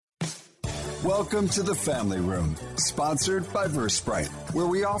Welcome to the Family Room, sponsored by Versprite, where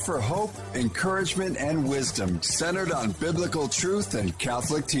we offer hope, encouragement, and wisdom centered on biblical truth and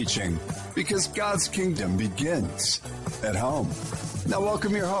Catholic teaching, because God's kingdom begins at home. Now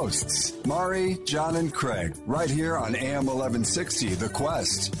welcome your hosts, Mari, John, and Craig, right here on AM 1160, The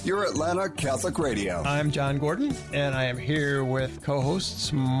Quest, your Atlanta Catholic Radio. I'm John Gordon, and I am here with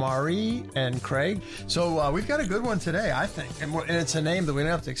co-hosts Mari and Craig. So we've got a good one today, I think, and it's a name that we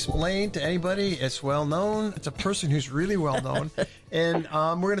don't have to explain to anybody. It's well known. It's a person who's really well known, and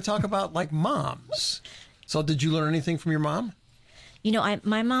we're going to talk about like moms. So did you learn anything from your mom? You know,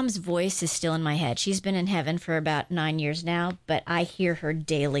 my mom's voice is still in my head. She's been in heaven for about 9 years now, but I hear her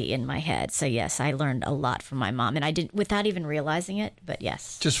daily in my head. So yes, I learned a lot from my mom, and I didn't without even realizing it. But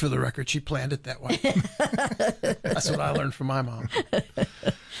yes, just for the record, she planned it that way. That's what I learned from my mom.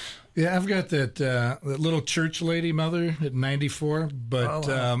 Yeah, I've got that little church lady mother at 94,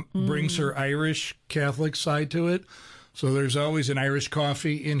 but brings her Irish Catholic side to it. So there's always an Irish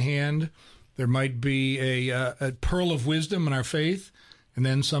coffee in hand. There might be a pearl of wisdom in our faith, and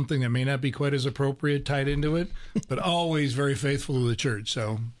then something that may not be quite as appropriate tied into it, but always very faithful to the church.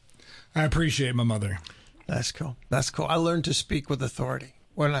 So I appreciate my mother. That's cool. That's cool. I learned to speak with authority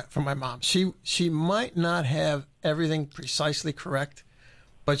from my mom. She might not have everything precisely correct,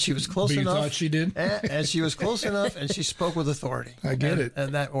 but she was close enough. You thought she did? And she was close enough, and she spoke with authority. I get it.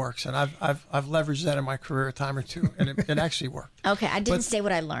 And that works. And I've leveraged that in my career a time or two, and it actually worked. Okay, I didn't say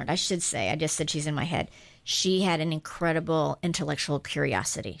what I learned. I should say. I just said she's in my head. She had an incredible intellectual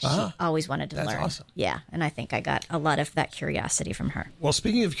curiosity. She always wanted to learn. That's awesome. Yeah, and I think I got a lot of that curiosity from her. Well,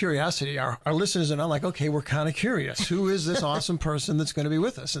 speaking of curiosity, our listeners are now like, okay, we're kind of curious. Who is this awesome person that's going to be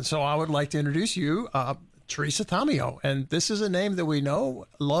with us? And so I would like to introduce you, Teresa Tamio, and this is a name that we know,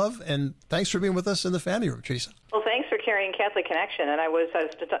 love, and thanks for being with us in the Family Room, Teresa. Well, thanks for carrying Catholic Connection, and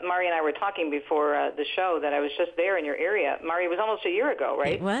Mari and I were talking before the show that I was just there in your area. Mari, it was almost a year ago,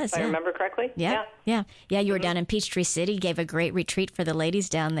 right? It was, if I remember correctly? Yeah. You were down in Peachtree City, gave a great retreat for the ladies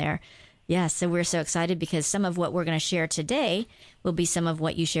down there. Yeah, so we're so excited because some of what we're going to share today will be some of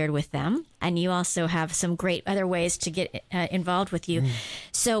what you shared with them. And you also have some great other ways to get involved with you.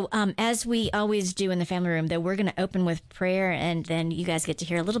 So as we always do in the Family Room, though, we're going to open with prayer, and then you guys get to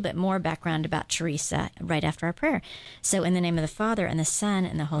hear a little bit more background about Teresa right after our prayer. So in the name of the Father, and the Son,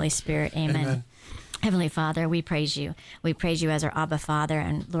 and the Holy Spirit, amen. Heavenly Father, we praise you. We praise you as our Abba Father.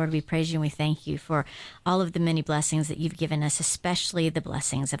 And Lord, we praise you and we thank you for all of the many blessings that you've given us, especially the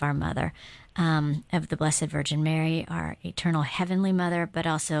blessings of our mother, of the Blessed Virgin Mary, our eternal heavenly mother, but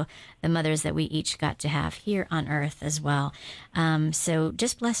also the mothers that we each got to have here on earth as well. So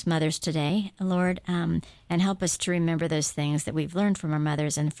just bless mothers today, Lord, and help us to remember those things that we've learned from our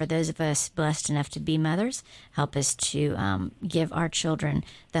mothers. And for those of us blessed enough to be mothers, help us to give our children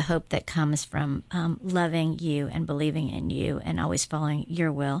the hope that comes from loving you and believing in you and always following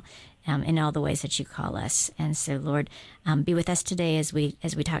your will in all the ways that you call us. And so, Lord, be with us today as we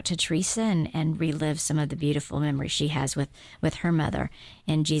talk to Teresa and relive some of the beautiful memories she has with her mother.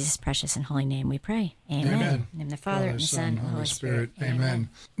 In Jesus' precious and holy name we pray. Amen. Amen. In the name of the Father, and the Son, and the Holy Spirit. Amen.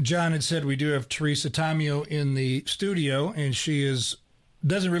 John had said we do have Teresa Tamio in the studio, and she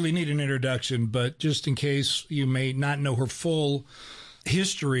doesn't really need an introduction, but just in case you may not know her full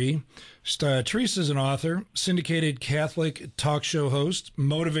history, Teresa is an author, syndicated Catholic talk show host,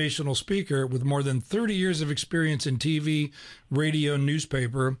 motivational speaker with more than 30 years of experience in TV, radio, and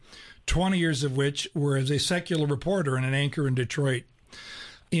newspaper, 20 years of which were as a secular reporter and an anchor in Detroit.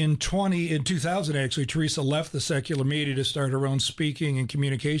 In 2000, actually, Teresa left the secular media to start her own speaking and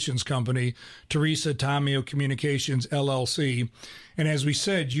communications company, Teresa Tamio Communications, LLC. And as we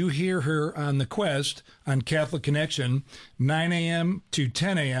said, you hear her on The Quest on Catholic Connection, 9 a.m. to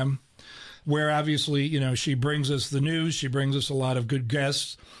 10 a.m., where obviously, she brings us the news. She brings us a lot of good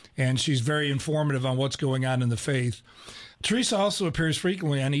guests, and she's very informative on what's going on in the faith. Teresa also appears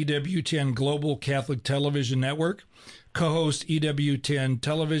frequently on EWTN Global Catholic Television Network, co-hosts EWTN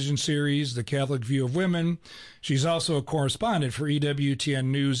television series, The Catholic View of Women. She's also a correspondent for EWTN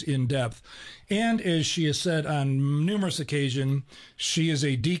News In Depth. And as she has said on numerous occasions, she is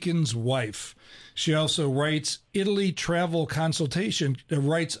a deacon's wife. She also writes a Italy travel consultation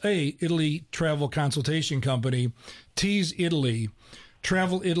company, Tease Italy,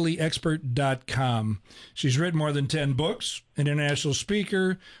 TravelItalyExpert.com. She's written more than 10 books, an international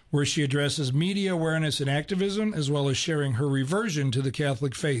speaker, where she addresses media awareness and activism, as well as sharing her reversion to the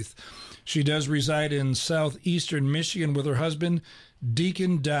Catholic faith. She does reside in southeastern Michigan with her husband,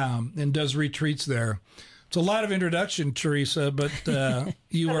 Deacon Dom, and does retreats there. It's a lot of introduction, Teresa, but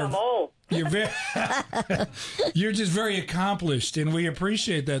you are... I'm old. You're just very accomplished, and we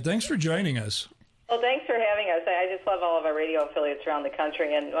appreciate that. Thanks for joining us. Well, thanks for having us. I just love all of our radio affiliates around the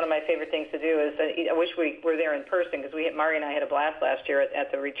country, and one of my favorite things to do is I wish we were there in person because Mari and I had a blast last year at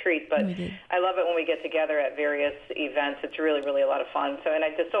the retreat, but I love it when we get together at various events. It's really, really a lot of fun. So, and I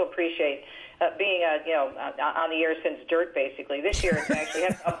just so appreciate being on the air since dirt, basically. This year, I actually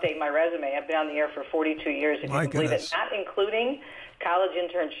have to update my resume. I've been on the air for 42 years, if you can believe it, not including college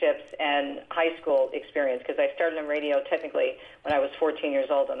internships and high school experience, because I started in radio technically when I was 14 years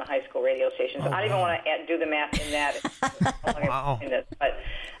old on the high school radio station. So I don't even want to do the math in that. Wow. But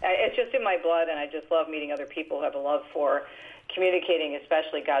it's just in my blood, and I just love meeting other people who have a love for communicating,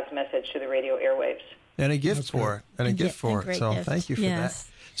 especially God's message to the radio airwaves. And a gift for it. And a gift for it. So thank you for that.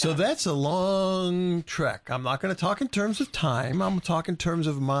 So that's a long trek. I'm not going to talk in terms of time. I'm talking in terms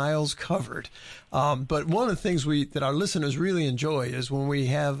of miles covered. But one of the things that our listeners really enjoy is when we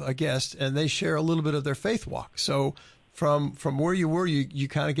have a guest and they share a little bit of their faith walk. So from where you were, you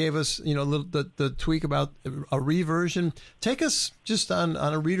kind of gave us, the tweak about a reversion. Take us just on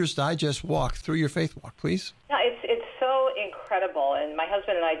a Reader's Digest walk through your faith walk, please. Yeah, it's so incredible. And my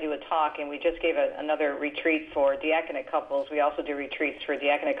husband and I do a talk, and we just gave another retreat for diaconate couples. We also do retreats for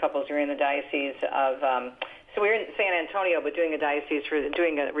diaconate couples who are in the diocese of. So we were in San Antonio, but doing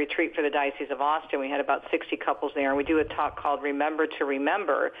a retreat for the Diocese of Austin. We had about 60 couples there, and we do a talk called Remember to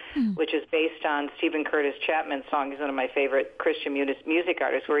Remember, which is based on Stephen Curtis Chapman's song. He's one of my favorite Christian music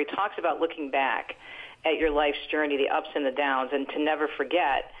artists, where he talks about looking back at your life's journey, the ups and the downs, and to never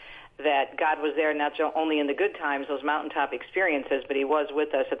forget that God was there not only in the good times, those mountaintop experiences, but he was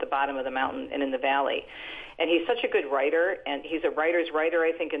with us at the bottom of the mountain and in the valley. And he's such a good writer, and he's a writer's writer,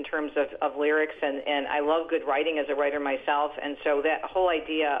 I think, in terms of lyrics, and I love good writing as a writer myself, and so that whole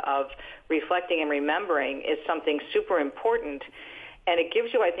idea of reflecting and remembering is something super important, and it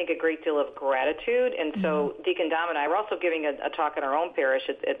gives you, I think, a great deal of gratitude. And so Deacon Dom and I, we're also giving a talk in our own parish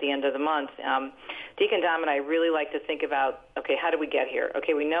at the end of the month. Deacon Dom and I really like to think about, okay, how did we get here?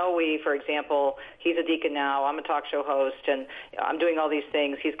 Okay, we know for example, he's a deacon now, I'm a talk show host, and I'm doing all these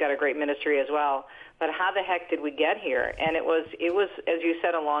things. He's got a great ministry as well. But how the heck did we get here? And it was, as you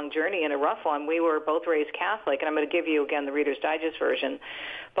said, a long journey and a rough one. We were both raised Catholic, and I'm going to give you, again, the Reader's Digest version.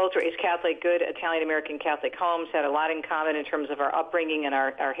 Both raised Catholic, good Italian-American Catholic homes, had a lot in common in terms of our upbringing and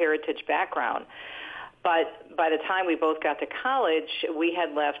our heritage background. But by the time we both got to college, we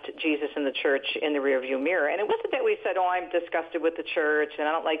had left Jesus and the church in the rearview mirror. And it wasn't that we said, I'm disgusted with the church and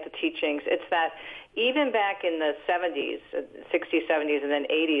I don't like the teachings. It's that even back in the 70s, 60s, 70s, and then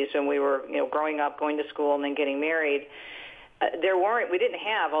 80s, when we were growing up, going to school, and then getting married, we didn't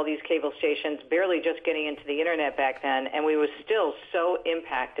have all these cable stations, barely just getting into the internet back then, and we were still so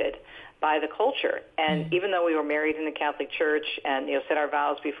impacted by the culture. And even though we were married in the Catholic Church and said our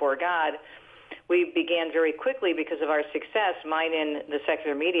vows before God, we began very quickly because of our success, mine in the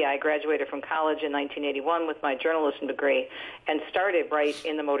secular media. I graduated from college in 1981 with my journalism degree and started right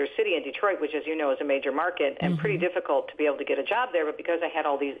in the Motor City in Detroit, which, as you know, is a major market and pretty difficult to be able to get a job there. But because I had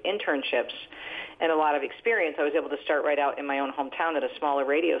all these internships and a lot of experience, I was able to start right out in my own hometown at a smaller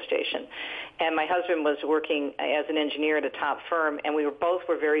radio station. And my husband was working as an engineer at a top firm, and we both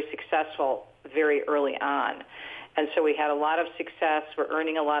were very successful very early on. And so we had a lot of success. We're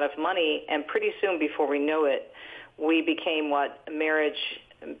earning a lot of money, and pretty soon, before we knew it, we became what the marriage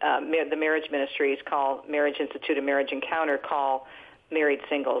ministries call, Marriage Institute and Marriage Encounter call married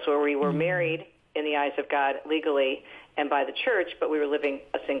singles, where we were married in the eyes of God legally and by the church, but we were living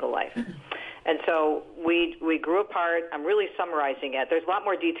a single life. And so we grew apart. I'm really summarizing it. There's a lot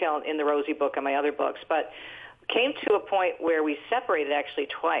more detail in the Rosie book and my other books, but came to a point where we separated actually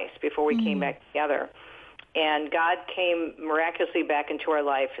twice before we came back together. And God came miraculously back into our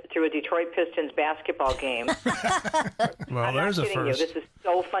life through a Detroit Pistons basketball game. Well, I'm there's not a kidding first. you. This is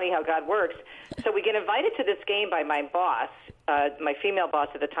so funny how God works. So we get invited to this game by my boss, my female boss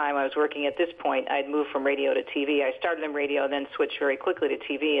at the time. I was working at this point. I'd moved from radio to TV. I started in radio, then switched very quickly to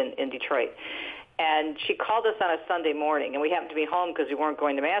TV in Detroit. And she called us on a Sunday morning, and we happened to be home because we weren't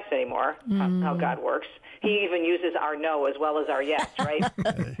going to Mass anymore, how God works. He even uses our no as well as our yes, right?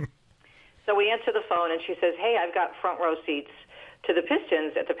 So we answer the phone, and she says, hey, I've got front row seats to the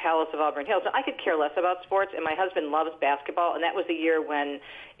Pistons at the Palace of Auburn Hills. Now, I could care less about sports, and my husband loves basketball, and that was the year when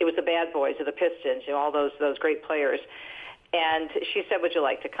it was the bad boys of the Pistons, all those great players. And she said, would you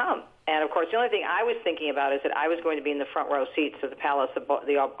like to come? And, of course, the only thing I was thinking about is that I was going to be in the front row seats of the Palace of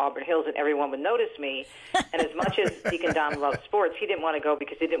the Auburn Hills, and everyone would notice me. And as much as Deacon Dom loved sports, he didn't want to go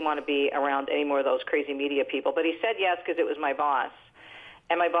because he didn't want to be around any more of those crazy media people. But he said yes because it was my boss.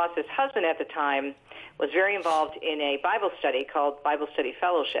 And my boss's husband at the time was very involved in a Bible study called Bible Study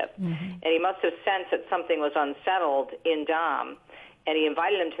Fellowship. And he must have sensed that something was unsettled in Dom, and he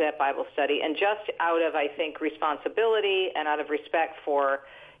invited him to that Bible study. And just out of, I think, responsibility and out of respect for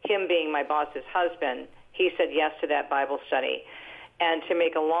him being my boss's husband, he said yes to that Bible study. And to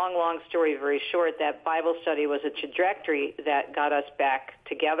make a long, long story very short, that Bible study was a trajectory that got us back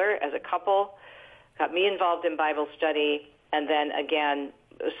together as a couple, got me involved in Bible study, and then again,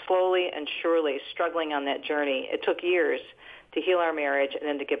 slowly and surely struggling on that journey. It took years to heal our marriage and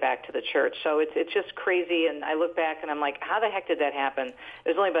then to get back to the church. So it's just crazy, and I look back and I'm like, how the heck did that happen? It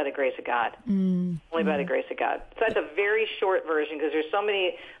was only by the grace of God. Only by the grace of God. So that's a very short version because there's so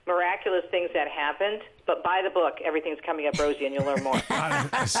many miraculous things that happened, but buy the book, Everything's Coming Up Rosy, and you'll learn more.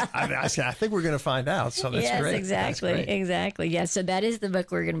 I think we're going to find out, so that's great. Exactly. Yes, so that is the book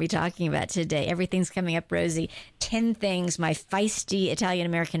we're going to be talking about today. Everything's Coming Up Rosy, 10 Things My Feisty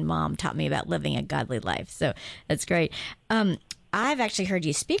Italian-American Mom Taught Me About Living a Godly Life. So that's great. I've actually heard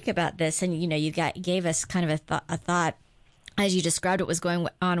you speak about this, and you gave us kind of a thought as you described what was going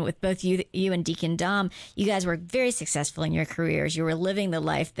on with both you and Deacon Dom. You guys were very successful in your careers. You were living the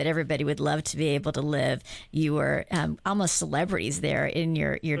life that everybody would love to be able to live. You were almost celebrities there in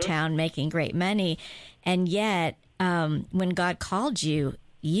your town, making great money. And yet, when God called you,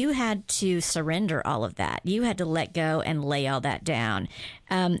 you had to surrender all of that. You had to let go and lay all that down.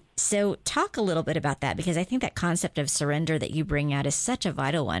 So talk a little bit about that, because I think that concept of surrender that you bring out is such a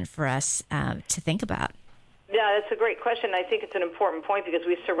vital one for us to think about. Yeah, that's a great question. I think it's an important point because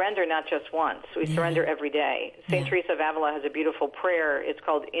we surrender not just once. We surrender every day. St. Teresa of Avila has a beautiful prayer. It's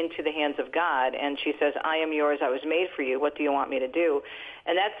called Into the Hands of God, and she says, I am yours. I was made for you. What do you want me to do?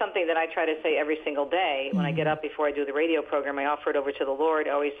 And that's something that I try to say every single day. When I get up before I do the radio program, I offer it over to the Lord.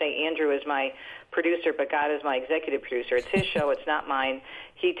 I always say, Andrew is my producer, but God is my executive producer. It's his show. It's not mine.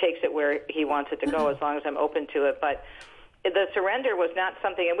 He takes it where he wants it to go as long as I'm open to it. But the surrender was not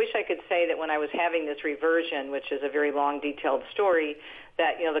something, I wish I could say that when I was having this reversion, which is a very long, detailed story,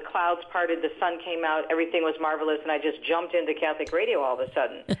 that, the clouds parted, the sun came out, everything was marvelous, and I just jumped into Catholic radio all of a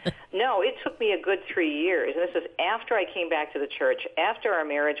sudden. No, it took me a good 3 years, and this is after I came back to the church, after our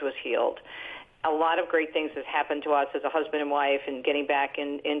marriage was healed. A lot of great things have happened to us as a husband and wife, and getting back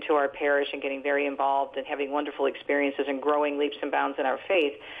into our parish and getting very involved and having wonderful experiences and growing leaps and bounds in our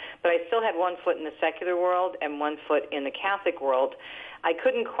faith. But I still had one foot in the secular world and one foot in the Catholic world. I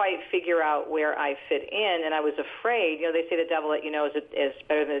couldn't quite figure out where I fit in, and I was afraid. They say the devil that you know is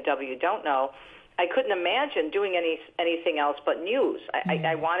better than the devil you don't know. I couldn't imagine doing anything else but news.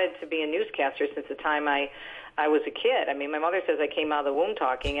 I wanted to be a newscaster since the time I was a kid. I mean, my mother says I came out of the womb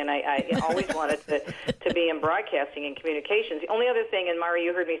talking, and I always wanted to be in broadcasting and communications. The only other thing, and Mari,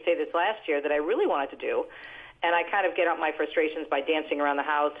 you heard me say this last year, that I really wanted to do, and I kind of get out my frustrations by dancing around the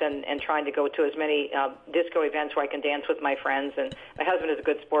house and trying to go to as many disco events where I can dance with my friends. And my husband is a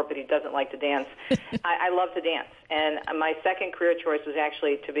good sport, but he doesn't like to dance. I love to dance. And my second career choice was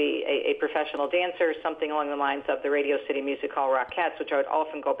actually to be a professional dancer, something along the lines of the Radio City Music Hall Rockettes, which I would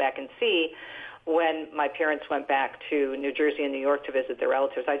often go back and see when my parents went back to New Jersey and New York to visit their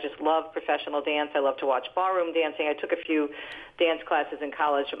relatives. I just love professional dance. I love to watch ballroom dancing. I took a few dance classes in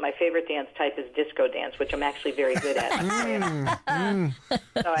college, but my favorite dance type is disco dance, which I'm actually very good at. I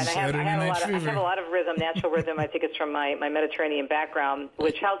have a lot of rhythm, natural rhythm. I think it's from my Mediterranean background,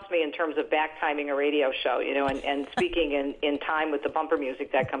 which helps me in terms of back timing a radio show, and speaking in time with the bumper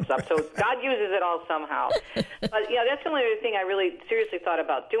music that comes up. So God uses it all somehow. But that's the only other thing I really seriously thought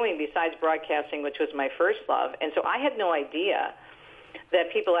about doing besides broadcasting, which was my first love. And so I had no idea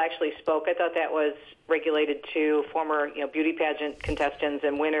that people actually spoke. I thought that was regulated to former, beauty pageant contestants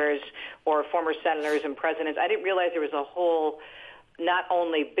and winners, or former senators and presidents. I didn't realize there was a whole, not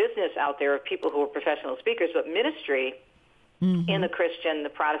only business out there of people who were professional speakers, but ministry in the Christian, the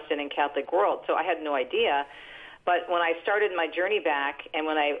Protestant, and Catholic world. So I had no idea. But when I started my journey back, and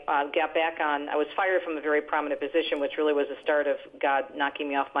when I got back on, I was fired from a very prominent position, which really was the start of God knocking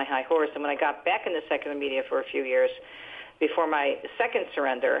me off my high horse. And when I got back in the secular media for a few years, before my second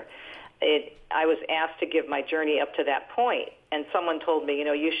surrender, I was asked to give my journey up to that point. And someone told me,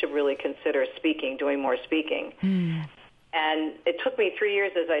 you should really consider speaking, doing more speaking. And it took me 3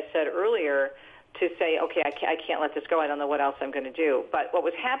 years, as I said earlier, to say, okay, I can't let this go. I don't know what else I'm going to do. But what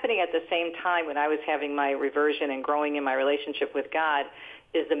was happening at the same time when I was having my reversion and growing in my relationship with God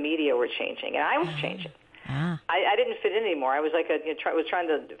is the media were changing, and I was changing. I didn't fit in anymore. I was like was trying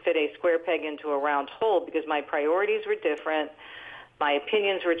to fit a square peg into a round hole because my priorities were different. My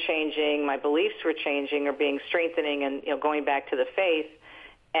opinions were changing. My beliefs were changing or being strengthening and going back to the faith.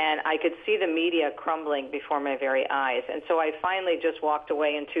 And I could see the media crumbling before my very eyes. And so I finally just walked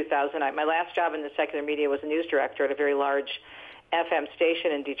away in 2000. My last job in the secular media was a news director at a very large FM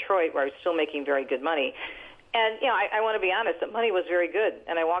station in Detroit where I was still making very good money. And, I want to be honest, the money was very good.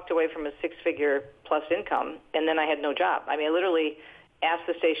 And I walked away from a six-figure plus income, and then I had no job. I literally asked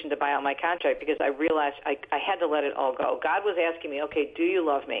the station to buy out my contract because I realized I had to let it all go. God was asking me, okay, do you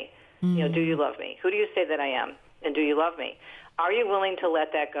love me? Do you love me? Who do you say that I am? And do you love me? Are you willing to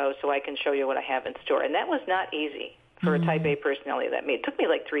let that go so I can show you what I have in store? And that was not easy for a type A personality like me. It took me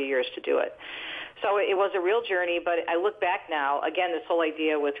like 3 years to do it. So it was a real journey, but I look back now, again, this whole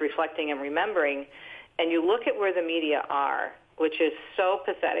idea with reflecting and remembering, and you look at where the media are, which is so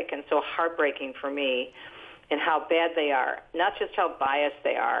pathetic and so heartbreaking for me, and how bad they are, not just how biased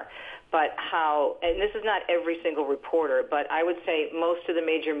they are, but how, and this is not every single reporter, but I would say most of the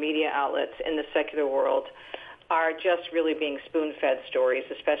major media outlets in the secular world are just really being spoon-fed stories,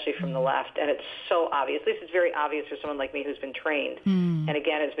 especially from the left. And it's so obvious. At least it's very obvious for someone like me who's been trained and,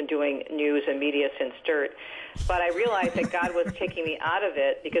 again, has been doing news and media since dirt. But I realized that God was taking me out of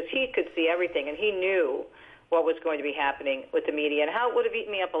it because he could see everything, and he knew what was going to be happening with the media and how it would have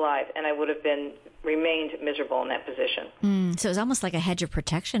eaten me up alive, and I would have remained miserable in that position. So it was almost like a hedge of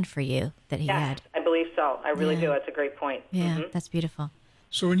protection for you that he had. I believe so. I really do. That's a great point. Yeah, that's beautiful.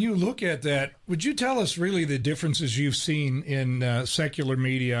 So when you look at that, would you tell us really the differences you've seen in secular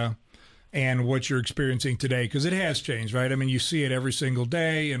media and what you're experiencing today? Because it has changed, right? You see it every single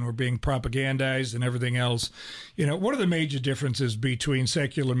day, and we're being propagandized and everything else. What are the major differences between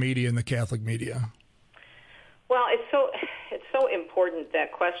secular media and the Catholic media? Well, it's so important,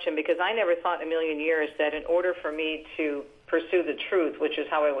 that question, because I never thought in a million years that in order for me to pursue the truth, which is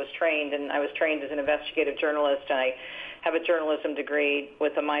how I was trained, and I was trained as an investigative journalist, and I have a journalism degree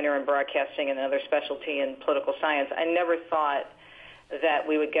with a minor in broadcasting and another specialty in political science. I never thought that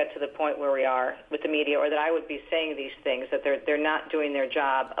we would get to the point where we are with the media, or that I would be saying these things, that they're not doing their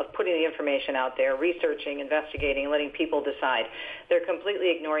job of putting the information out there, researching, investigating, letting people decide. They're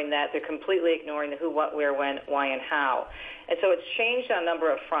completely ignoring that. They're completely ignoring the who, what, where, when, why, and how. And so it's changed on a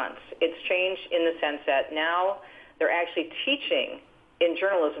number of fronts. It's changed in the sense that now they're actually teaching in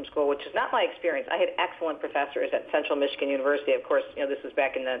journalism school, which is not my experience. I had excellent professors at Central Michigan University. Of course, this was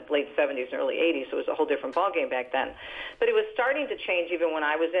back in the late 70s and early 80s, so it was a whole different ballgame back then. But it was starting to change even when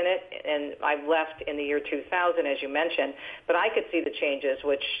I was in it, and I left in the year 2000, as you mentioned. But I could see the changes,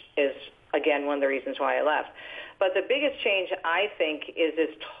 which is, again, one of the reasons why I left. But the biggest change, I think, is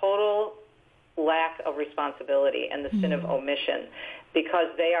this total lack of responsibility and the sin of omission, because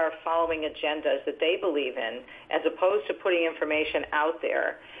they are following agendas that they believe in, as opposed to putting information out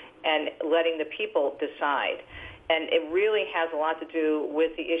there and letting the people decide. And it really has a lot to do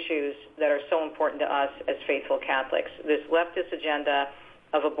with the issues that are so important to us as faithful Catholics. This leftist agenda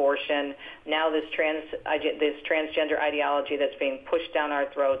of abortion, now this transgender ideology that's being pushed down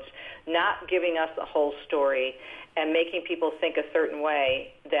our throats, not giving us the whole story, and making people think a certain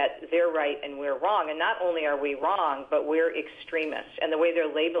way that they're right and we're wrong. And not only are we wrong, but we're extremists. And the way they're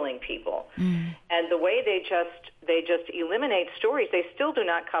labeling people, and the way they just eliminate stories. They still do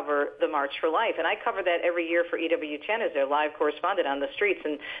not cover the March for Life. And I cover that every year for EWTN as their live correspondent on the streets.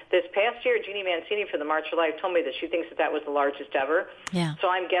 And this past year, Jeannie Mancini from the March for Life told me that she thinks that was the largest ever. Yeah. So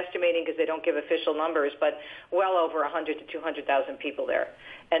I'm guesstimating, because they don't give official numbers, but well over 100 to 200,000 people there,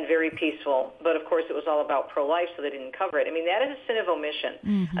 and very peaceful. But, of course, it was all about pro-life, so they didn't cover it. That is a sin of omission.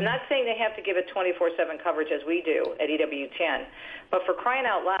 I'm not saying they have to give it 24/7 coverage as we do at EWTN, but for crying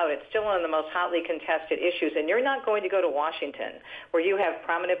out loud, it's still one of the most hotly contested issues. And you're not going to go to Washington, where you have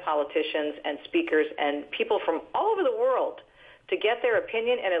prominent politicians and speakers and people from all over the world, to get their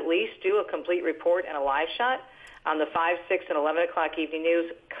opinion and at least do a complete report and a live shot on the 5, 6, and 11 o'clock evening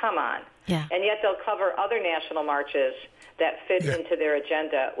news. Come on. Yeah. And yet they'll cover other national marches that fit into their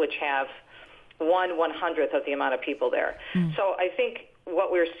agenda, which have 1/100th of the amount of people there. So I think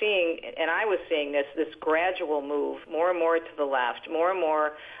what we're seeing, and I was seeing this gradual move more and more to the left, more and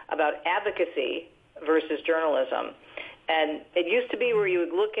more about advocacy versus journalism. And it used to be where you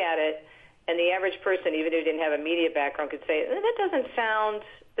would look at it, and the average person, even who didn't have a media background, could say, that doesn't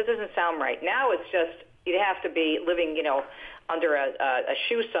sound right. Now it's just, you'd have to be living, under a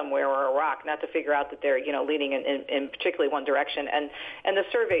shoe somewhere or a rock not to figure out that they're, leading in particularly one direction. And the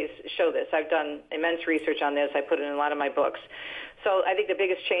surveys show this. I've done immense research on this. I put it in a lot of my books. So I think the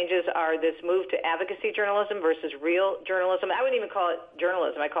biggest changes are this move to advocacy journalism versus real journalism. I wouldn't even call it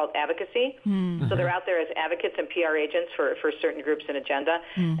journalism. I call it advocacy. So they're out there as advocates and PR agents for certain groups and agenda.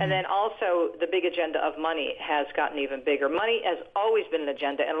 And then also the big agenda of money has gotten even bigger. Money has always been an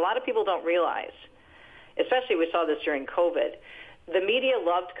agenda, and a lot of people don't realize, especially we saw this during COVID, the media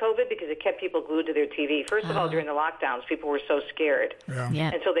loved COVID because it kept people glued to their TV. First of all, during the lockdowns, people were so scared.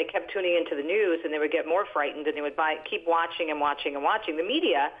 Yeah. And so they kept tuning into the news, and they would get more frightened, and they would keep watching and watching and watching. The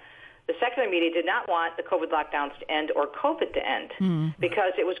media, the secular media, did not want the COVID lockdowns to end or COVID to end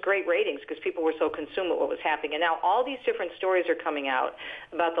because it was great ratings because people were so consumed with what was happening. And now all these different stories are coming out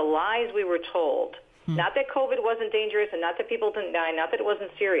about the lies we were told. Not that COVID wasn't dangerous and not that people didn't die, not that it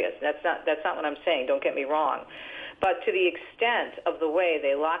wasn't serious. That's not what I'm saying. Don't get me wrong. But to the extent of the way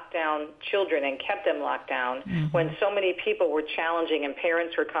they locked down children and kept them locked down when so many people were challenging and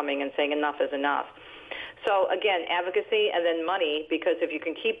parents were coming and saying enough is enough. So, again, advocacy and then money, because if you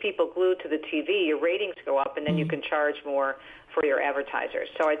can keep people glued to the TV, your ratings go up, and then you can charge more for your advertisers.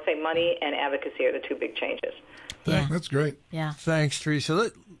 So I'd say money and advocacy are the two big changes. Yeah. That's great. Yeah. Thanks,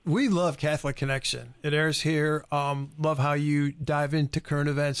 Teresa. We love Catholic Connection. It airs here. Love how you dive into current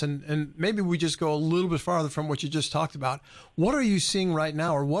events. And maybe we just go a little bit farther from what you just talked about. What are you seeing right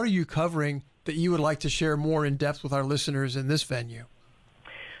now, or what are you covering that you would like to share more in depth with our listeners in this venue?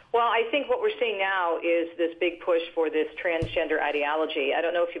 Well, I think what we're seeing now is this big push for this transgender ideology. I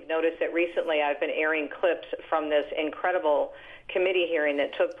don't know if you've noticed that recently I've been airing clips from this incredible committee hearing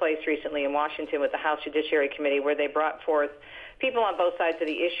that took place recently in Washington with the House Judiciary Committee, where they brought forth people on both sides of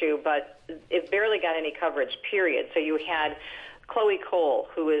the issue, but it barely got any coverage, period. So you had Chloe Cole,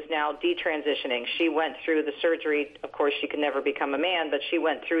 who is now detransitioning. She went through the surgery. Of course, she could never become a man, but she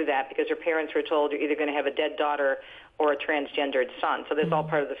went through that because her parents were told you're either going to have a dead daughter or a transgendered son. So this is all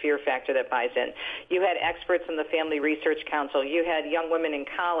part of the fear factor that buys in. You had experts in the Family Research Council. You had young women in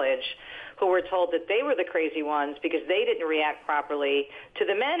college who were told that they were the crazy ones because they didn't react properly to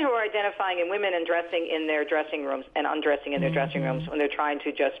the men who are identifying in women and dressing in their dressing rooms and undressing in their dressing rooms when they're trying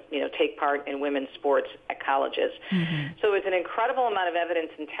to just, take part in women's sports at colleges. So it's an incredible amount of evidence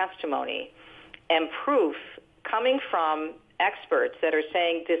and testimony and proof coming from experts that are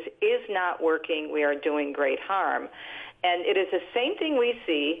saying this is not working, we are doing great harm. And it is the same thing we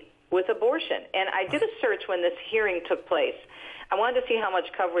see with abortion. And I did a search when this hearing took place. I wanted to see how much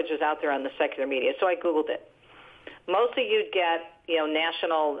coverage was out there on the secular media, so I Googled it. Mostly you'd get,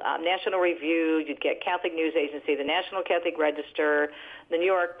 National Review, you'd get Catholic News Agency, the National Catholic Register, the New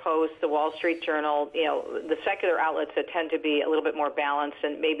York Post, the Wall Street Journal, the secular outlets that tend to be a little bit more balanced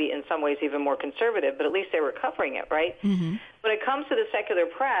and maybe in some ways even more conservative, but at least they were covering it, right? When it comes to the secular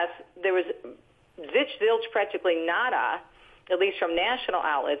press, there was zilch, practically nada, at least from national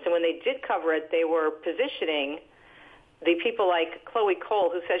outlets, and when they did cover it, they were positioning the people like Chloe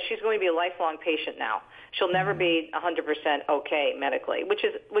Cole, who says she's going to be a lifelong patient now. She'll never be 100% okay medically, which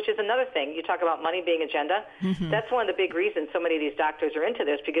is another thing. You talk about money being agenda. That's one of the big reasons so many of these doctors are into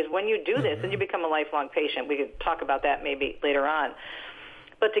this, because when you do this and you become a lifelong patient, we could talk about that maybe later on.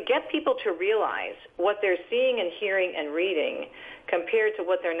 But to get people to realize what they're seeing and hearing and reading compared to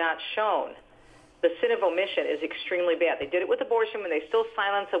what they're not shown, the sin of omission is extremely bad. They did it with abortion when they still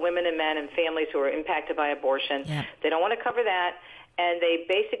silence the women and men and families who are impacted by abortion. Yeah. They don't want to cover that. And they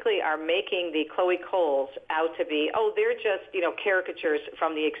basically are making the Chloe Coles out to be, they're just, caricatures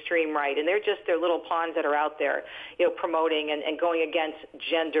from the extreme right. And they're just their little pawns that are out there, promoting and going against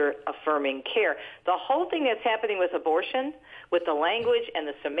gender-affirming care. The whole thing that's happening with abortion, with the language and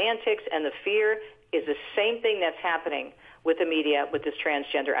the semantics and the fear, is the same thing that's happening with the media, with this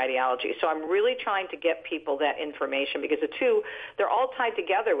transgender ideology. So I'm really trying to get people that information because the two, they're all tied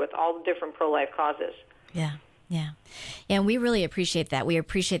together with all the different pro-life causes. Yeah. Yeah. And we really appreciate that. We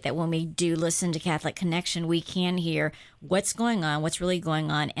appreciate that when we do listen to Catholic Connection, we can hear what's going on, what's really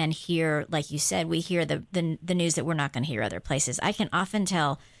going on, and hear, like you said, we hear the news that we're not going to hear other places. I can often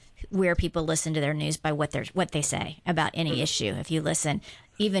tell where people listen to their news by what they say about any issue. If you listen,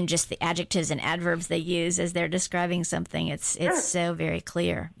 even just the adjectives and adverbs they use as they're describing something, it's so very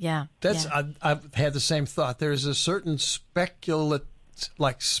clear. Yeah. I've had the same thought. There's a certain spectacular.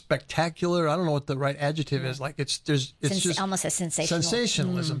 I don't know what the right adjective is. Like it's just almost a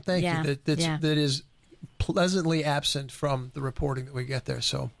sensationalism. Thank you. That is pleasantly absent from the reporting that we get there.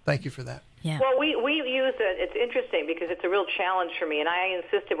 So thank you for that. Yeah. Well, we use it. It's interesting because it's a real challenge for me, and I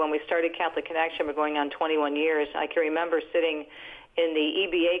insisted when we started Catholic Connection, we're going on 21 years. I can remember sitting in the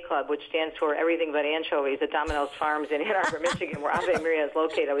EBA Club, which stands for Everything But Anchovies, at Domino's Farms in Ann Arbor, Michigan, where Ave Maria is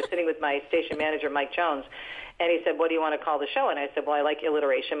located. I was sitting with my station manager, Mike Jones, and he said, "What do you want to call the show?" And I said, "Well, I like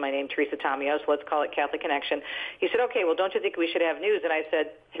alliteration. My name's Teresa Tomeo, so let's call it Catholic Connection." He said, "Okay, well, don't you think we should have news?" And I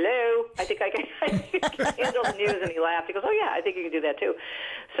said, "Hello, I think I can handle the news." And he laughed. He goes, "Oh, yeah, I think you can do that, too."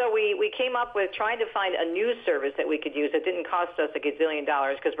 So we came up with trying to find a news service that we could use that didn't cost us a gazillion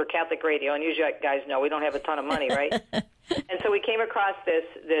dollars because we're Catholic radio, and usually you guys know we don't have a ton of money, right? And so we came across this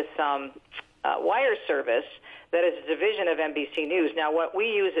wire service that is a division of NBC News. Now, what we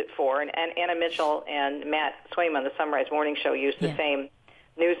use it for, and Anna Mitchell and Matt Swaim on the Sunrise Morning Show use the same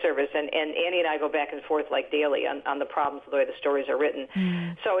news service, and Annie and I go back and forth like daily on the problems of the way the stories are written.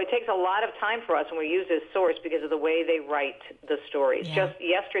 So it takes a lot of time for us when we use this source because of the way they write the stories. Just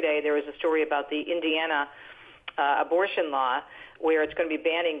yesterday, there was a story about the Indiana abortion law, where it's going to be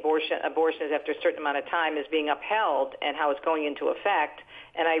banning abortions after a certain amount of time is being upheld and how it's going into effect.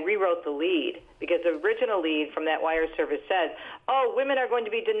 And I rewrote the lead because the original lead from that wire service said, women are going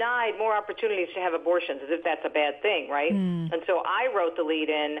to be denied more opportunities to have abortions, as if that's a bad thing, right? And so I wrote the lead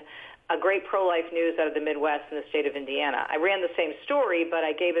in a great pro-life news out of the Midwest in the state of Indiana. I ran the same story, but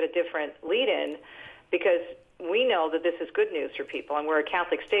I gave it a different lead-in because we know that this is good news for people, and we're a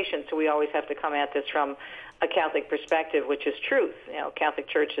Catholic station, so we always have to come at this from a Catholic perspective, which is truth. Catholic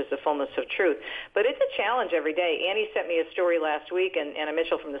Church is the fullness of truth. But it's a challenge every day. Annie sent me a story last week, and Anna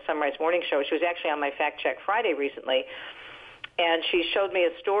Mitchell from the Sunrise Morning Show. She was actually on my Fact Check Friday recently, and she showed me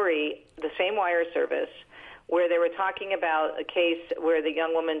a story, the same wire service, where they were talking about a case where the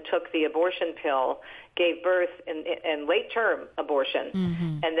young woman took the abortion pill, gave birth in late-term abortion,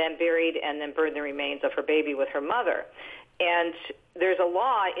 and then buried and then burned the remains of her baby with her mother. And there's a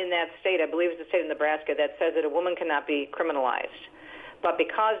law in that state, I believe it's the state of Nebraska, that says that a woman cannot be criminalized. But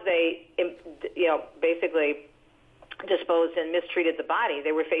because they, basically disposed and mistreated the body,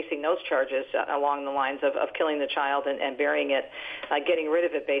 they were facing those charges along the lines of killing the child and burying it, getting rid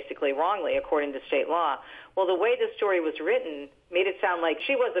of it basically wrongly according to state law. Well, the way the story was written made it sound like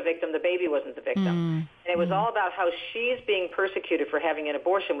she was the victim, the baby wasn't the victim. And it was all about how she's being persecuted for having an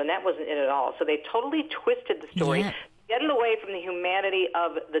abortion when that wasn't it at all. So they totally twisted the story. Get it away from the humanity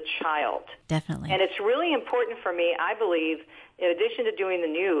of the child. Definitely. And it's really important for me, I believe, in addition to doing the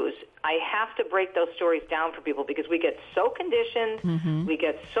news, I have to break those stories down for people because we get so conditioned, we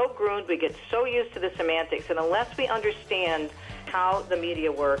get so groomed, we get so used to the semantics, and unless we understand how the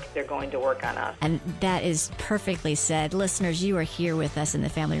media work, they're going to work on us. And that is perfectly said. Listeners, you are here with us in the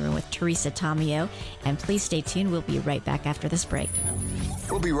Family Room with Teresa Tomeo, and please stay tuned. We'll be right back after this break.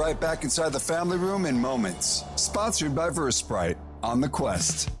 We'll be right back inside the Family Room in moments. Sponsored by Versprite on The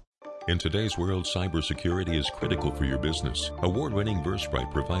Quest. In today's world, cybersecurity is critical for your business. Award-winning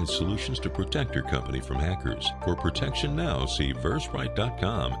Versprite provides solutions to protect your company from hackers. For protection now, see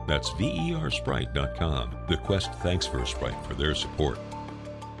Versprite.com. That's VERsprite.com. The Quest thanks Versprite for their support.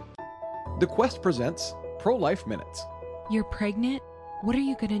 The Quest presents Pro-Life Minutes. You're pregnant? What are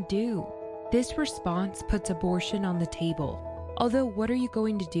you going to do? This response puts abortion on the table. Although what are you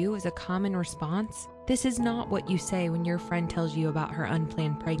going to do is a common response, this is not what you say when your friend tells you about her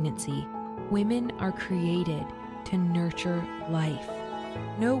unplanned pregnancy. Women are created to nurture life.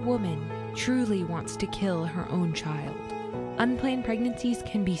 No woman truly wants to kill her own child. Unplanned pregnancies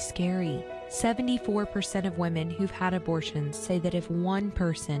can be scary. 74% of women who've had abortions say that if one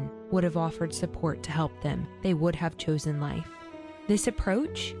person would have offered support to help them, they would have chosen life. This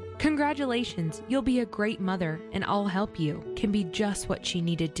approach? Congratulations, you'll be a great mother and I'll help you, can be just what she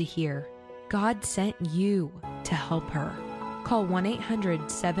needed to hear. God sent you to help her. Call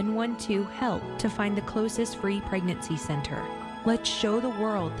 1-800-712-HELP to find the closest free pregnancy center. Let's show the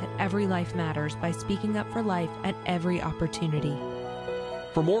world that every life matters by speaking up for life at every opportunity.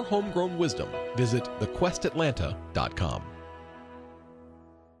 For more homegrown wisdom, visit thequestatlanta.com.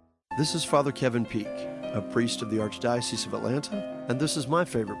 This is Father Kevin Peak, a priest of the Archdiocese of Atlanta, and this is my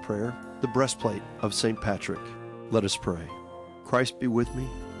favorite prayer, the breastplate of St. Patrick. Let us pray. Christ be with me,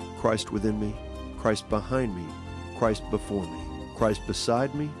 Christ within me, Christ behind me, Christ before me, Christ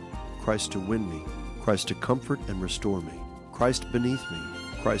beside me, Christ to win me, Christ to comfort and restore me, Christ beneath me,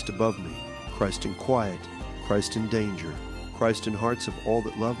 Christ above me, Christ in quiet, Christ in danger, Christ in hearts of all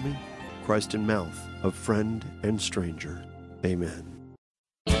that love me, Christ in mouth of friend and stranger. Amen.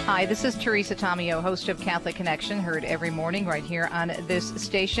 Hi, this is Teresa Tomeo, host of Catholic Connection, heard every morning right here on this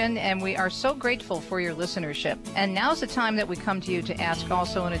station, and we are so grateful for your listenership. And now's the time that we come to you to ask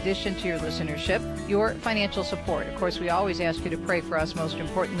also, in addition to your listenership, your financial support. Of course, we always ask you to pray for us most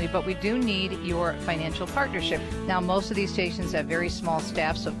importantly, but we do need your financial partnership. Now, most of these stations have very small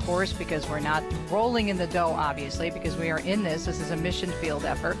staffs, of course, because we're not rolling in the dough, obviously, because we are in this. This is a mission field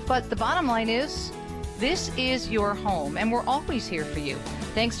effort. But the bottom line is, this is your home, and we're always here for you.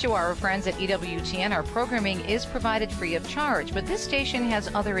 Thanks to our friends at EWTN, our programming is provided free of charge, but this station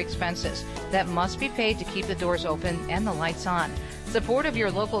has other expenses that must be paid to keep the doors open and the lights on. Support of your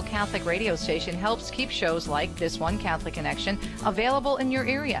local Catholic radio station helps keep shows like this one, Catholic Connection, available in your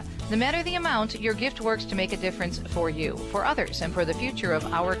area. No matter the amount, your gift works to make a difference for you, for others, and for the future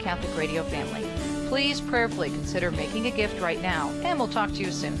of our Catholic radio family. Please prayerfully consider making a gift right now, and we'll talk to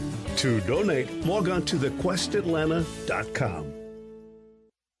you soon. To donate, log on to thequestatlanta.com.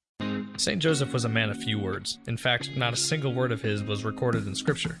 St. Joseph was a man of few words. In fact, not a single word of his was recorded in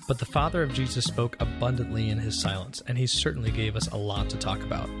Scripture. But the Father of Jesus spoke abundantly in his silence, and he certainly gave us a lot to talk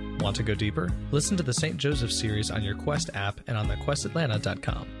about. Want to go deeper? Listen to the St. Joseph series on your Quest app and on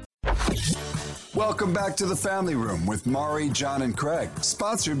thequestatlanta.com. Welcome back to the Family Room with Mari, John, and Craig,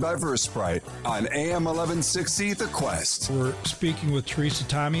 sponsored by VerseBrite on AM 1160 The Quest. We're speaking with Teresa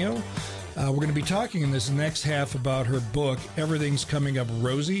Tomeo. We're going to be talking in this next half about her book, Everything's Coming Up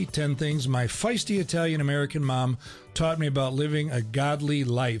Rosy, 10 Things My Feisty Italian-American Mom Taught Me About Living a Godly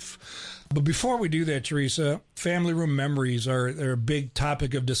Life. But before we do that, Teresa, family room memories are a big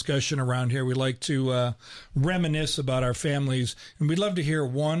topic of discussion around here. We like to reminisce about our families, and we'd love to hear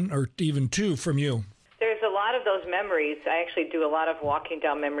one or even two from you. There's a lot of those memories. I actually do a lot of walking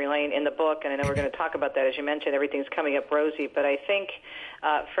down memory lane in the book, and I know we're going to talk about that. As you mentioned, everything's coming up rosy. But I think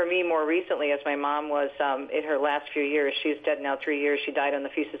for me more recently, as my mom was in her last few years, she's dead now 3 years. She died on the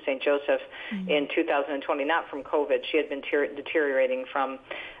Feast of St. Joseph in 2020, not from COVID. She had been deteriorating from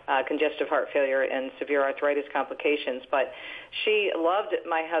congestive heart failure and severe arthritis complications. But she loved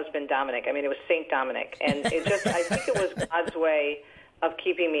my husband, Dominic. I mean, it was St. Dominic. And it just, I think it was God's way of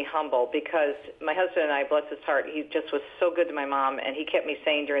keeping me humble, because my husband and I, bless his heart, he just was so good to my mom, and he kept me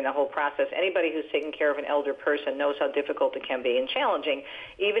sane during the whole process. Anybody who's taking care of an elder person knows how difficult it can be and challenging,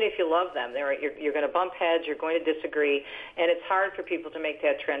 even if you love them. You're going to bump heads, you're going to disagree, and it's hard for people to make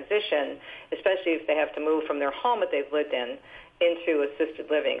that transition, especially if they have to move from their home that they've lived in into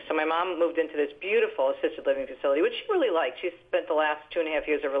assisted living. So my mom moved into this beautiful assisted living facility, which she really liked. She spent the last 2.5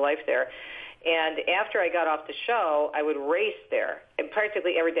 years of her life there. And after I got off the show, I would race there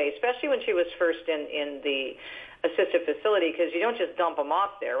practically every day, especially when she was first in the assisted facility, because you don't just dump them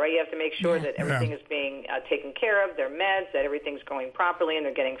off there, right? You have to make sure that everything is being taken care of, their meds, that everything's going properly, and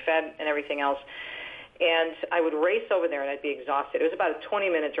they're getting fed and everything else. And I would race over there, and I'd be exhausted. It was about a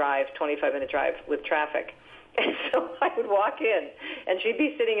 20-minute drive, 25-minute drive with traffic. And so I would walk in, and she'd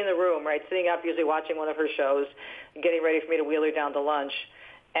be sitting in the room, right, sitting up, usually watching one of her shows, getting ready for me to wheel her down to lunch.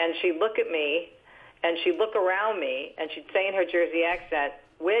 And she'd look at me, and she'd look around me, and she'd say in her Jersey accent,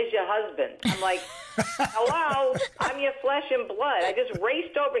 "Where's your husband?" I'm like, "Hello, I'm your flesh and blood. I just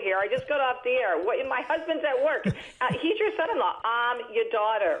raced over here. I just got off the air. My husband's at work. He's your son-in-law. I'm your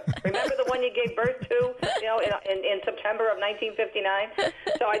daughter. Remember the one you gave birth to, in September of 1959?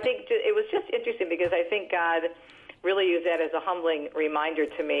 So I think it was just interesting, because I think God really used that as a humbling reminder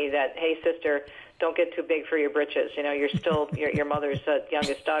to me that, hey, sister, don't get too big for your britches. You're still your mother's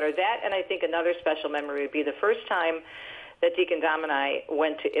youngest daughter. That, and I think another special memory would be the first time that Deacon Dom and I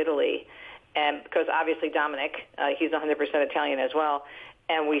went to Italy, and because obviously Dominic, he's 100% Italian as well,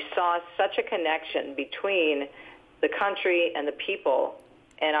 and we saw such a connection between the country and the people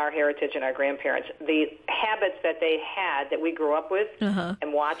and our heritage and our grandparents. The habits that they had that we grew up with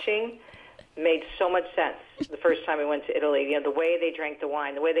and watching made so much sense the first time we went to Italy. The way they drank the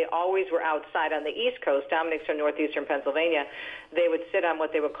wine, the way they always were outside on the East Coast. Dominic's from northeastern Pennsylvania. They would sit on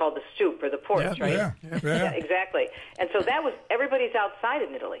what they would call the stoop or the porch, right? Yeah, exactly. And so that was, everybody's outside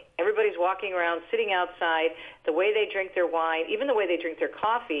in Italy. Everybody's walking around, sitting outside. The way they drink their wine, even the way they drink their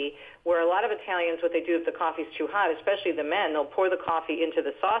coffee, where a lot of Italians, what they do if the coffee's too hot, especially the men, they'll pour the coffee into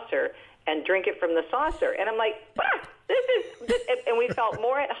the saucer and drink it from the saucer. And I'm like, this, and we felt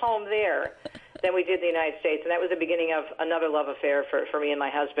more at home there than we did in the United States. And that was the beginning of another love affair for me and my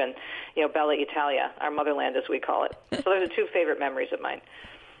husband, Bella Italia, our motherland, as we call it. So those are two favorite memories of mine.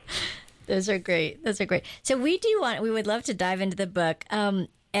 Those are great. So we would love to dive into the book.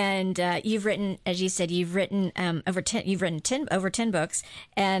 And you've written, as you said, over 10 books,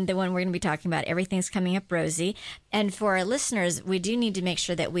 and the one we're going to be talking about, Everything's Coming Up Rosy. And for our listeners, we do need to make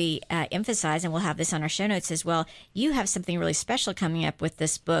sure that we emphasize, and we'll have this on our show notes as well, you have something really special coming up with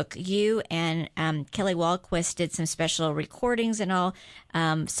this book. You and Kelly Walquist did some special recordings and all.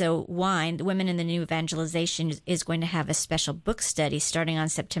 So WINE, the Women in the New Evangelization, is going to have a special book study starting on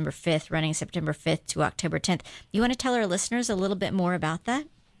September 5th, running September 5th to October 10th. You want to tell our listeners a little bit more about that?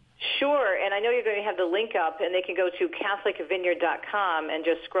 Sure, and I know you're going to have the link up, and they can go to CatholicVineyard.com and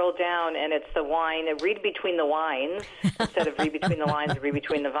just scroll down, and it's the WINE, Read Between the Wines, instead of Read Between the Lines, Read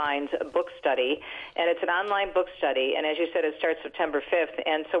Between the Vines book study, and it's an online book study, and as you said, it starts September 5th,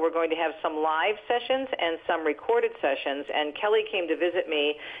 and so we're going to have some live sessions and some recorded sessions, and Kelly came to visit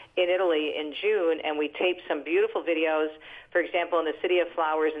me in Italy in June, and we taped some beautiful videos. For example, in the City of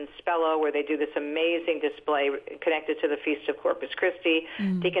Flowers in Spello, where they do this amazing display connected to the Feast of Corpus Christi.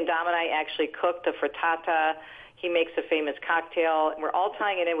 Deacon Dom and I actually cooked the frittata. He makes a famous cocktail. We're all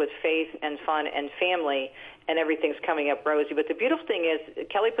tying it in with faith and fun and family, and everything's coming up rosy. But the beautiful thing is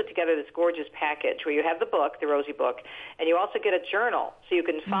Kelly put together this gorgeous package where you have the book, the Rosie book, and you also get a journal. So you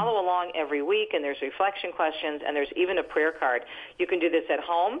can follow along every week, and there's reflection questions, and there's even a prayer card. You can do this at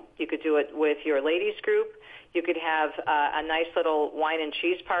home. You could do it with your ladies group. You could have a nice little wine and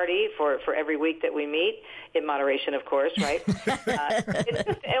cheese party for every week that we meet, in moderation, of course, right?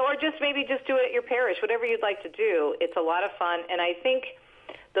 Or just maybe just do it at your parish, whatever you'd like to do. It's a lot of fun, and I think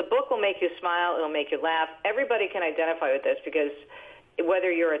the book will make you smile. It'll make you laugh. Everybody can identify with this because whether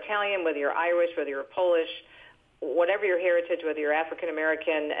you're Italian, whether you're Irish, whether you're Polish, whatever your heritage, whether you're African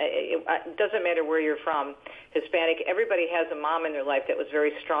American, it doesn't matter where you're from, Hispanic, everybody has a mom in their life that was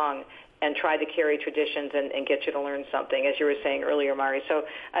very strong and tried to carry traditions and get you to learn something, as you were saying earlier, Mari. So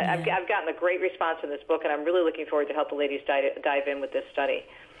I've gotten a great response in this book, and I'm really looking forward to help the ladies dive in with this study.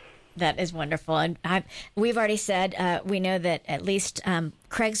 That is wonderful. And we've already said we know that at least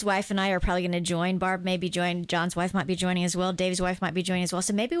Craig's wife and I are probably going to join. Barb may be joining. John's wife might be joining as well. Dave's wife might be joining as well.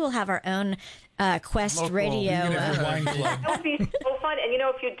 So maybe we'll have our own Quest Radio. That would be so fun. And,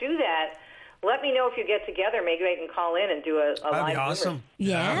 if you do that, let me know if you get together. Maybe I can call in and do a live. That'd be awesome.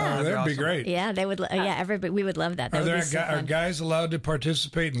 Yeah, that'd be great. Yeah, they would. Yeah, everybody. We would love that. Are guys allowed to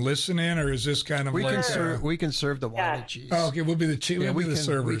participate and listen in, or is this kind of we can serve the wine and cheese. Oh, okay, we'll be the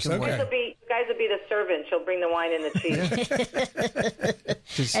servers. Okay. You guys will be the servants. You'll bring the wine and the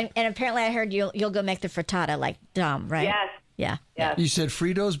cheese. and apparently, I heard you'll go make the frittata like Dom, right? Yes. Yeah. You said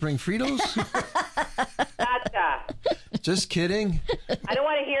Fritos. Bring Fritos. Gotcha. Just kidding. I don't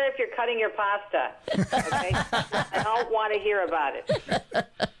want to hear if you're cutting your pasta. Okay? I don't want to hear about it.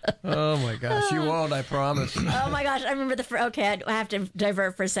 Oh my gosh, you won't. I promise. Oh my gosh, I remember I have to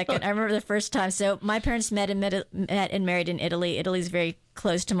divert for a second. I remember the first time. So my parents met and married in Italy. Italy's very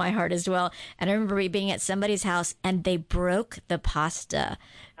close to my heart as well. And I remember being at somebody's house and they broke the pasta.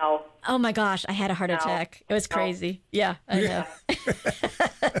 No. Oh my gosh, I had a heart attack. It was crazy. Yeah, I know.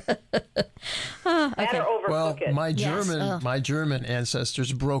 Okay. Well, my German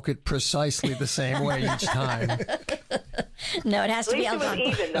ancestors broke it precisely the same way each time. No, it has to be. At least it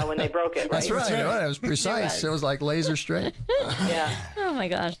was even though when they broke it. Right? That's right. It was precise. It was like laser straight. Yeah. Oh my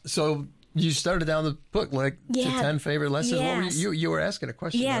gosh. So you started down the book to 10 favorite lessons. Yes. What were you were asking a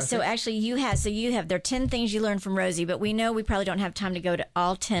question. Yeah, so actually you have there are 10 things you learned from Rosie, but we know we probably don't have time to go to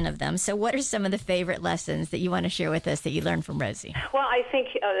all 10 of them. So what are some of the favorite lessons that you want to share with us that you learned from Rosie? Well, I think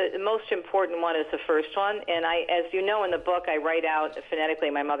the most important one is the first one, and as you know in the book, I write out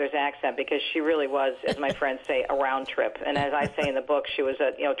phonetically my mother's accent because she really was, as my friends say, a round trip. And as I say in the book, she was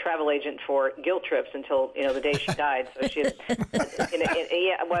a travel agent for guilt trips until the day she died. So she had,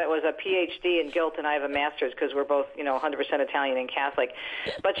 it was a PhD in guilt, and I have a master's because we're both 100% Italian and Catholic.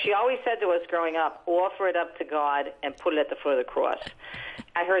 But she always said to us growing up, offer it up to God and put it at the foot of the cross.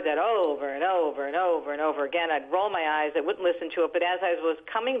 I heard that over and over and over and over again. I'd roll my eyes. I wouldn't listen to it. But as I was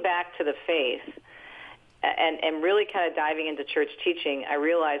coming back to the faith and really kind of diving into church teaching, I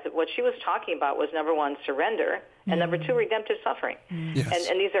realized that what she was talking about was, number one, surrender, and number two, redemptive suffering. Yes.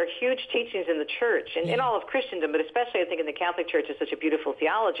 And these are huge teachings in the church and in all of Christendom, but especially I think in the Catholic Church is such a beautiful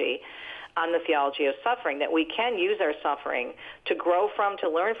theology on the theology of suffering, that we can use our suffering to grow from, to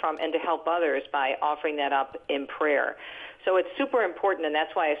learn from, and to help others by offering that up in prayer. So it's super important, and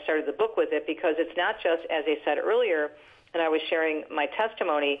that's why I started the book with it, because it's not just, as I said earlier, and I was sharing my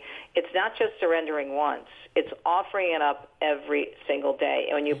testimony, it's not just surrendering once. It's offering it up every single day.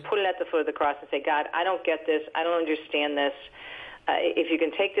 And when you put it at the foot of the cross and say, God, I don't get this. I don't understand this. If you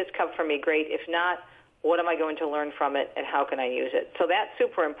can take this cup from me, great. If not, what am I going to learn from it, and how can I use it? So that's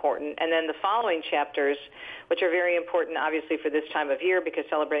super important. And then the following chapters, which are very important, obviously, for this time of year, because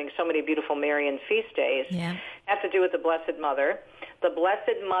celebrating so many beautiful Marian feast days, have to do with the Blessed Mother. The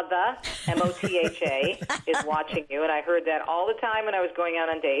Blessed Mother, M-O-T-H-A, is watching you, and I heard that all the time when I was going out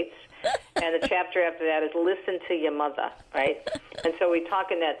on dates. And the chapter after that is listen to your mother, right? And so we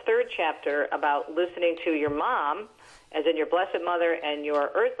talk in that third chapter about listening to your mom, as in your Blessed Mother and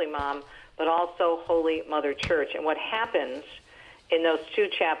your earthly mom, but also Holy Mother Church. And what happens in those two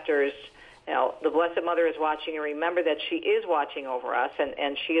chapters, the Blessed Mother is watching, and remember that she is watching over us,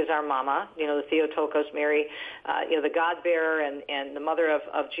 and she is our mama, the Theotokos, Mary, the God-bearer and the mother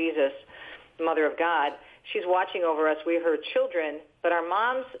of Jesus, the mother of God. She's watching over us. We're her children, but our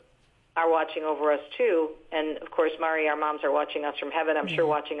moms are watching over us too. And, of course, Mari, our moms are watching us from heaven, I'm sure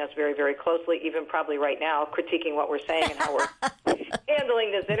watching us very, very closely, even probably right now, critiquing what we're saying and how we're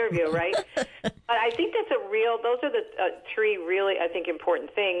handling this interview, right? But I think those are the three really, I think,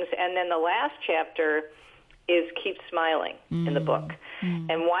 important things. And then the last chapter is keep smiling in the book.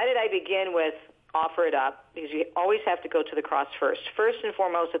 And why did I begin with offer it up, because you always have to go to the cross first. First and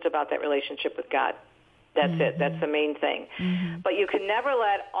foremost, it's about that relationship with God. That's it. That's the main thing. But you can never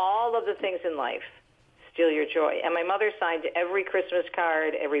let all of the things in life steal your joy. And my mother signed every Christmas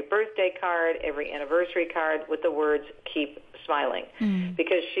card, every birthday card, every anniversary card with the words, keep smiling.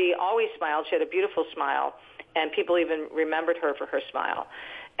 Because she always smiled. She had a beautiful smile, and people even remembered her for her smile.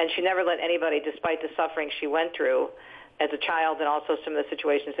 And she never let anybody, despite the suffering she went through as a child and also some of the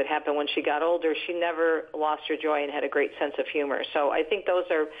situations that happened when she got older, she never lost her joy and had a great sense of humor. So I think those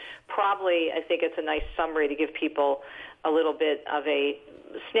are probably, I think it's a nice summary to give people a little bit of a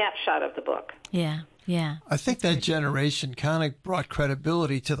snapshot of the book. Yeah, yeah. I think that generation kind of brought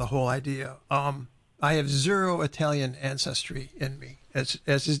credibility to the whole idea. I have zero Italian ancestry in me, as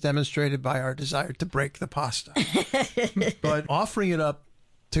is demonstrated by our desire to break the pasta. But offering it up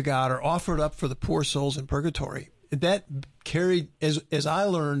to God, or offer it up for the poor souls in purgatory, that carried, as I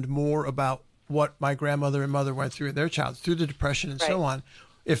learned more about what my grandmother and mother went through in their childhood, through the Depression and so on,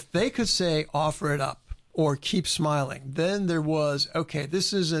 if they could say, offer it up or keep smiling, then there was, okay,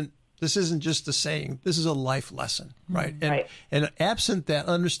 this isn't just a saying, this is a life lesson, right? And absent that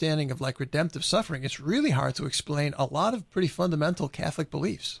understanding of like redemptive suffering, it's really hard to explain a lot of pretty fundamental Catholic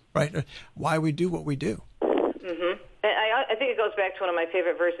beliefs, right? Why we do what we do. And I think it goes back to one of my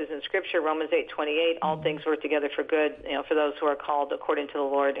favorite verses in Scripture, Romans 8:28. All things work together for good, for those who are called according to the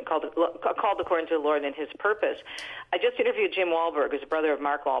Lord, and called according to the Lord and His purpose. I just interviewed Jim Wahlberg, who's a brother of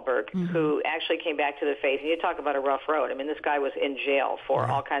Mark Wahlberg, who actually came back to the faith. And you talk about a rough road. I mean, this guy was in jail for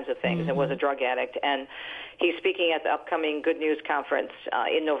all kinds of things and was a drug addict. And he's speaking at the upcoming Good News Conference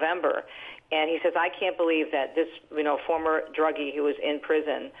in November. And he says, I can't believe that this, former druggie who was in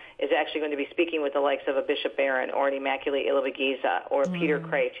prison is actually going to be speaking with the likes of a Bishop Barron or an Immaculate Ilibagiza or Peter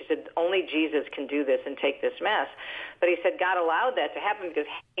Kreeft. He said, only Jesus can do this and take this mess. But he said God allowed that to happen because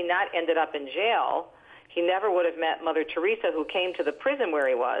had he not ended up in jail, he never would have met Mother Teresa, who came to the prison where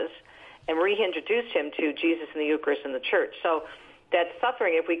he was and reintroduced him to Jesus and the Eucharist and the Church. So that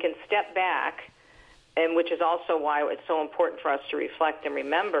suffering, if we can step back, and which is also why it's so important for us to reflect and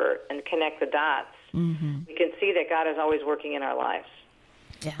remember and connect the dots. We can see that God is always working in our lives,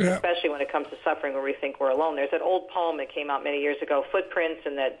 especially when it comes to suffering where we think we're alone. There's that old poem that came out many years ago, Footprints,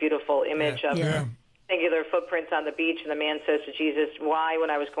 and that beautiful image of singular footprints on the beach, and the man says to Jesus, why, when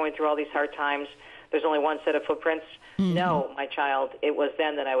I was going through all these hard times, there's only one set of footprints? No, my child, it was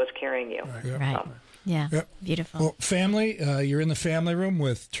then that I was carrying you. Yeah, beautiful. Well, family, you're in the family room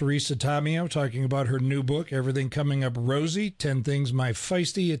with Teresa Tomeo talking about her new book, Everything Coming Up Rosy, 10 Things My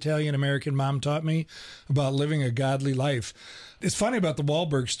Feisty Italian-American Mom Taught Me About Living a Godly Life. It's funny about the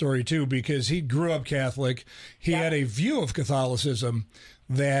Wahlberg story, too, because he grew up Catholic. He had a view of Catholicism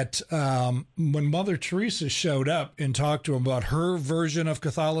that when Mother Teresa showed up and talked to him about her version of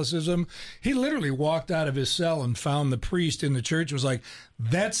Catholicism, he literally walked out of his cell and found the priest in the church. It was like,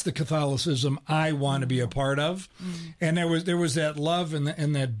 that's the Catholicism I want to be a part of. And there was that love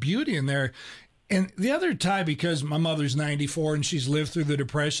and that beauty in there. And the other tie, because my mother's 94 and she's lived through the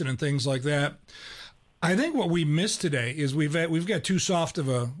Depression and things like that, I think what we miss today is we've got too soft of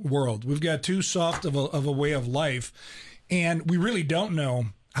a world. We've got too soft of a way of life. And we really don't know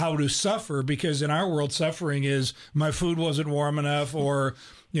how to suffer, because in our world, suffering is my food wasn't warm enough, or,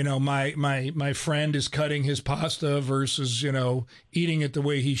 my friend is cutting his pasta versus, eating it the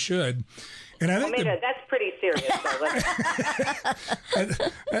way he should. And I think that's pretty serious, though.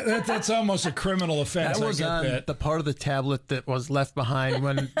 that's almost a criminal offense. That was on the part of the tablet that was left behind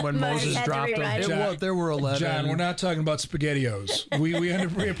when Moses dropped them. There were 11. John, we're not talking about SpaghettiOs.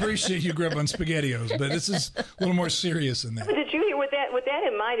 We appreciate you grip on SpaghettiOs, but this is a little more serious than that. Did you hear, with that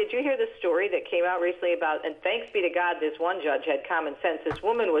in mind, did you hear the story that came out recently about, and thanks be to God, this one judge had common sense. This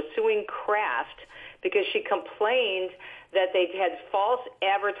woman was suing Kraft because she complained that they had false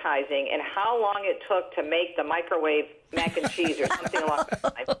advertising and how long it took to make the microwave mac and cheese or something along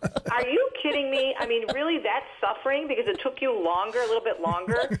those lines. Are you kidding me? I mean, really, that's suffering because it took you longer, a little bit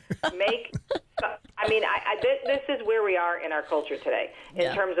longer to make. I mean, this is where we are in our culture today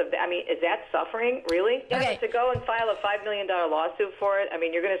in terms of, is that suffering, really? Yeah, to go and file a $5 million lawsuit for it, I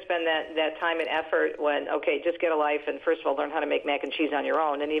mean, you're going to spend that time and effort when, just get a life and first of all, learn how to make mac and cheese on your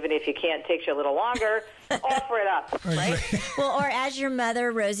own. And even if you can't, it takes you a little longer, offer it up, right? Well, or as your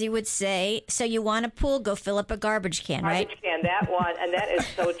mother, Rosie, would say, so you want a pool, go fill up a garbage can, right? Garbage can, that one, and that is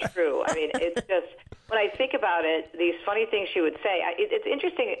so true. I mean, it's just... when I think about it, these funny things she would say, it's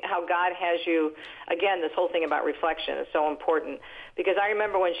interesting how God has you, again, this whole thing about reflection is so important, because I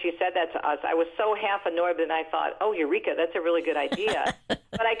remember when she said that to us, I was so half annoyed, and I thought, oh, Eureka, that's a really good idea.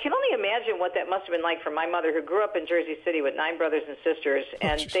 But I can only imagine what that must have been like for my mother, who grew up in Jersey City with 9 brothers and sisters,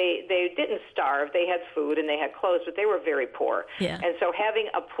 and they didn't starve. They had food and they had clothes, but they were very poor. Yeah. And so having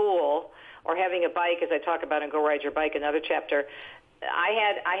a pool or having a bike, as I talk about in Go Ride Your Bike, another chapter, I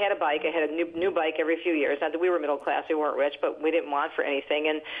had a bike. I had a new bike every few years. Not that we were middle class, we weren't rich, but we didn't want for anything.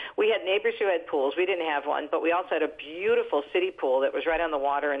 And we had neighbors who had pools. We didn't have one, but we also had a beautiful city pool that was right on the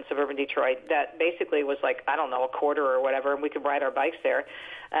water in suburban Detroit. That basically was like, I don't know, a quarter or whatever, and we could ride our bikes there.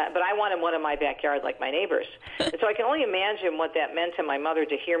 But I wanted one in my backyard like my neighbors. And so I can only imagine what that meant to my mother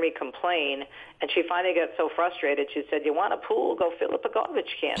to hear me complain. And she finally got so frustrated, she said, you want a pool? Go fill up a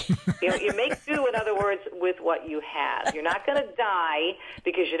garbage can. You make do, in other words, with what you have. You're not going to die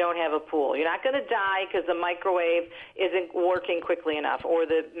because you don't have a pool. You're not going to die because the microwave isn't working quickly enough or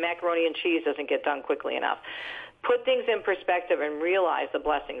the macaroni and cheese doesn't get done quickly enough. Put things in perspective and realize the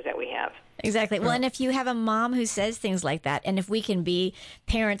blessings that we have. Exactly. Well, and if you have a mom who says things like that, and if we can be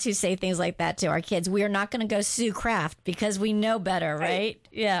parents who say things like that to our kids, we are not going to go sue Kraft because we know better, right?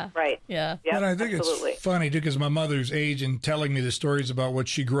 Yeah. Right. Yeah. Yep, and I think absolutely. It's funny, too, because my mother's age and telling me the stories about what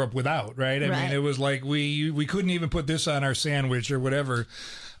she grew up without, right? I mean, it was like we couldn't even put this on our sandwich or whatever.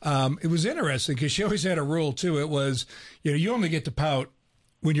 It was interesting because she always had a rule, too. It was, you only get to pout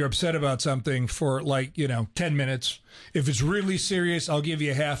when you're upset about something for 10 minutes. If it's really serious, I'll give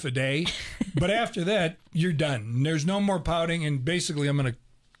you half a day. But after that, you're done. There's no more pouting, and basically I'm going to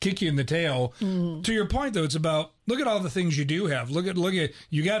kick you in the tail. Mm. To your point, though, it's about, look at all the things you do have. Look at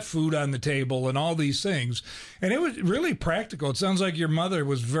you got food on the table and all these things. And it was really practical. It sounds like your mother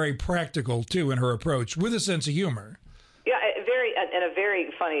was very practical, too, in her approach, with a sense of humor. Yeah, a very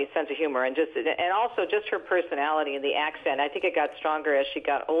funny sense of humor, and also just her personality and the accent. I think it got stronger as she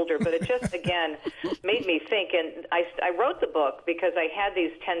got older, but it just again made me think. And I wrote the book because I had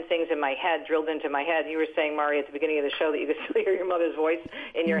these 10 things in my head drilled into my head. You were saying, Mari, at the beginning of the show that you could still hear your mother's voice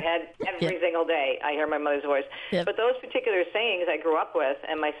in your head every single day. I hear my mother's voice. Yep. But those particular sayings I grew up with,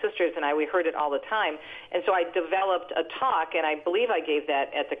 and my sisters and I, we heard it all the time. And so I developed a talk, and I believe I gave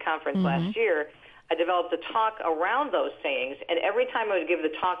that at the conference last year. I developed a talk around those sayings, and every time I would give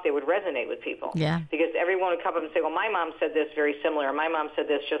the talk, they would resonate with people. Yeah. Because everyone would come up and say, well, my mom said this very similar, or my mom said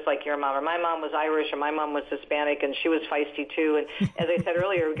this just like your mom, or my mom was Irish, or my mom was Hispanic, and she was feisty too. And as I said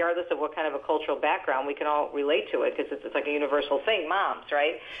earlier, regardless of what kind of a cultural background, we can all relate to it because it's like a universal thing, moms,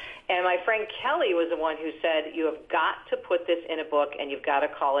 right? And my friend Kelly was the one who said, you have got to put this in a book, and you've got to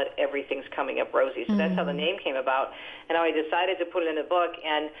call it Everything's Coming Up Rosie. So that's how the name came about. And I decided to put it in a book,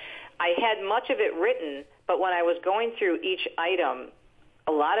 and I had much of it written, but when I was going through each item,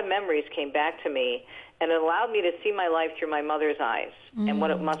 a lot of memories came back to me, and it allowed me to see my life through my mother's eyes and what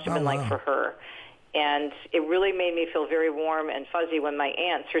it must have been like for her. And it really made me feel very warm and fuzzy when my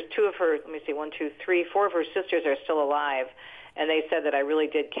aunts, there's 4 of her sisters are still alive, and they said that I really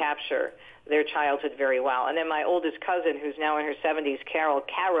did capture their childhood very well. And then my oldest cousin, who's now in her 70s, Carol,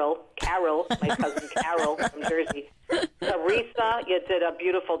 my cousin Carol from Jersey. Teresa, you did a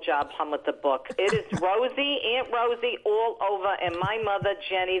beautiful job, with the book. It is Aunt Rosie, all over, and my mother,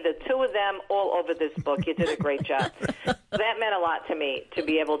 Jenny, the two of them all over this book. You did a great job. That meant a lot to me, to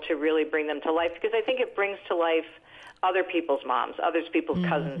be able to really bring them to life, because I think it brings to life other people's moms, other people's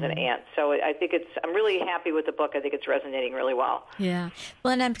cousins and aunts. So I think I'm really happy with the book. I think it's resonating really well. Yeah.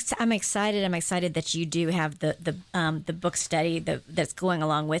 Well, and I'm excited. I'm excited that you do have the book study that's going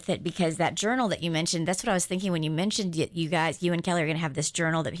along with it, because that journal that you mentioned, that's what I was thinking when you mentioned it. You and Kelly are going to have this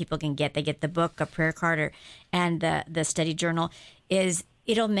journal that people can get. They get the book, a prayer card, and the study journal.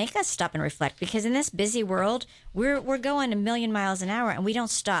 It'll make us stop and reflect, because in this busy world, we're going a million miles an hour and we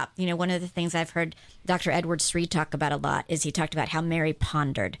don't stop. One of the things I've heard Dr. Edward Sri talk about a lot is he talked about how Mary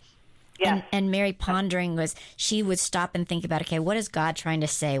pondered. Yes. And Mary pondering was, she would stop and think about, okay, what is God trying to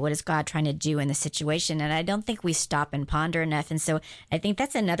say? What is God trying to do in the situation? And I don't think we stop and ponder enough. And so I think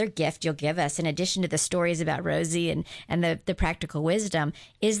that's another gift you'll give us, in addition to the stories about Rosie and the practical wisdom,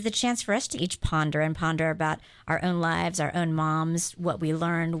 is the chance for us to each ponder about our own lives, our own moms, what we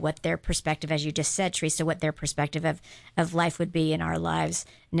learned, what their perspective, as you just said, Teresa, what their perspective of life would be in our lives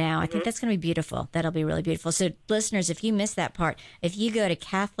now. I think that's going to be beautiful. That'll be really beautiful. So listeners, if you missed that part, if you go to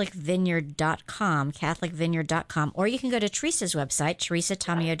CatholicVineyard.com, or you can go to Teresa's website,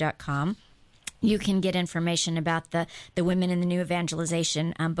 teresatomio.com, you can get information about the Women in the New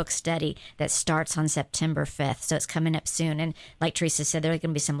Evangelization book study that starts on September 5th. So it's coming up soon. And like Teresa said, there are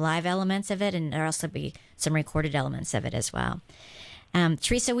going to be some live elements of it, and there'll also be some recorded elements of it as well.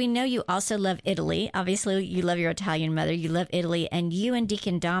 Teresa, we know you also love Italy. Obviously, you love your Italian mother. You love Italy. And you and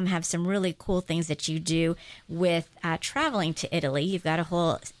Deacon Dom have some really cool things that you do with traveling to Italy. You've got a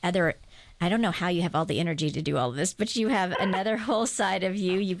whole other... I don't know how you have all the energy to do all of this, but you have another whole side of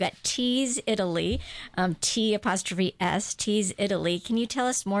you. You've got Tease Italy, T''S, Tease Italy. Can you tell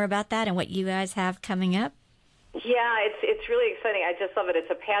us more about that and what you guys have coming up? Yeah, it's really exciting. I just love it.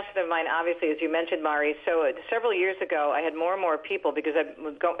 It's a passion of mine, obviously, as you mentioned, Mari. So several years ago, I had more and more people, because I've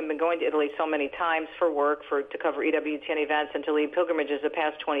been going to Italy so many times for work, to cover EWTN events and to lead pilgrimages the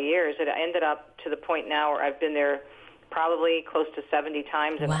past 20 years, that I ended up to the point now where I've been there probably close to 70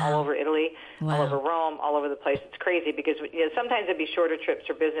 times, and all over Italy, all over Rome, all over the place. It's crazy because sometimes it'd be shorter trips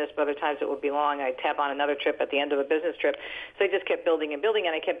for business, but other times it would be long. I'd tap on another trip at the end of a business trip. So I just kept building and building,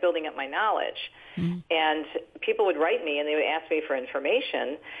 and I kept building up my knowledge. And people would write me, and they would ask me for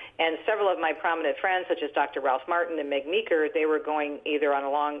information. And several of my prominent friends, such as Dr. Ralph Martin and Meg Meeker, they were going either on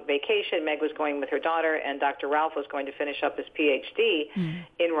a long vacation. Meg was going with her daughter, and Dr. Ralph was going to finish up his PhD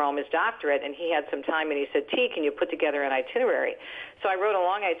in Rome, his doctorate, and he had some time, and he said, T, can you put together an itinerary? So I wrote a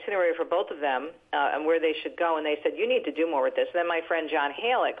long itinerary for both of them and where they should go, and they said, you need to do more with this. And then my friend John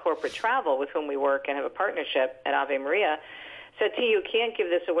Hale at Corporate Travel, with whom we work and have a partnership at Ave Maria, said, T, you can't give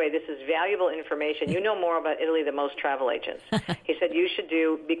this away. This is valuable information. You know more about Italy than most travel agents. He said, you should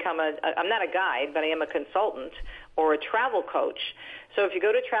become I'm not a guide, but I am a consultant or a travel coach. So if you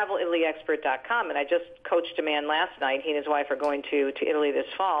go to TravelItalyExpert.com, and I just coached a man last night, he and his wife are going to Italy this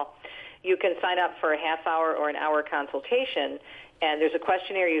fall, you can sign up for a half-hour or an hour consultation, and there's a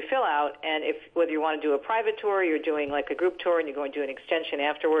questionnaire you fill out, and whether you want to do a private tour, you're doing like a group tour, and you're going to do an extension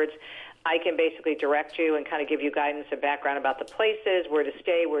afterwards, I can basically direct you and kind of give you guidance and background about the places, where to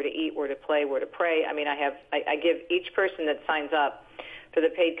stay, where to eat, where to play, where to pray. I mean, I give each person that signs up for the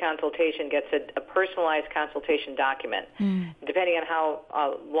paid consultation gets a personalized consultation document. Depending on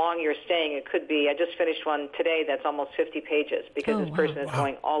how long you're staying, it could be, I just finished one today that's almost 50 pages because this person is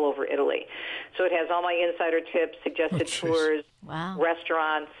going all over Italy. So it has all my insider tips, suggested tours,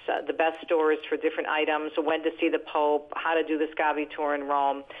 restaurants, the best stores for different items, when to see the Pope, how to do the Scavi tour in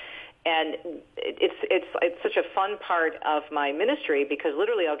Rome. And it's such a fun part of my ministry because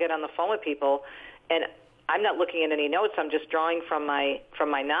literally I'll get on the phone with people and I'm not looking at any notes. I'm just drawing from my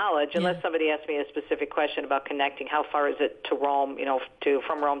knowledge. Unless somebody asks me a specific question about connecting, how far is it to Rome?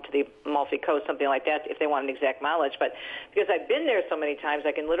 From Rome to the Amalfi Coast, something like that. If they want an exact mileage, but because I've been there so many times,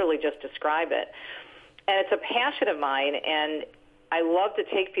 I can literally just describe it. And it's a passion of mine, and I love to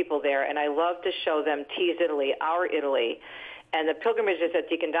take people there, and I love to show them Tease Italy, our Italy. And the pilgrimages that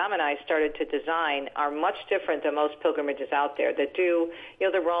Deacon Dom and I started to design are much different than most pilgrimages out there that do,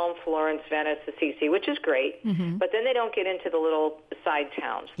 the Rome, Florence, Venice, Assisi, which is great, but then they don't get into the little side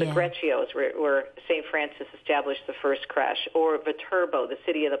towns, the Greccios, where St. Francis established the first creche, or Viterbo, the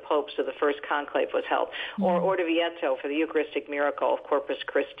city of the popes, where the first conclave was held, or Orvieto for the Eucharistic miracle of Corpus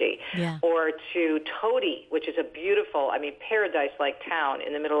Christi, or to Todi, which is a beautiful, paradise-like town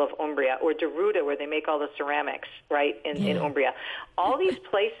in the middle of Umbria, or Deruta, where they make all the ceramics, right, in Umbria. All these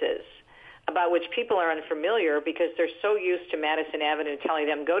places about which people are unfamiliar because they're so used to Madison Avenue telling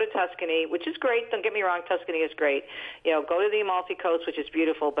them, go to Tuscany, which is great. Don't get me wrong, Tuscany is great. Go to the Amalfi Coast, which is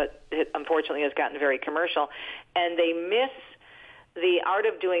beautiful, but it unfortunately has gotten very commercial. And they miss the art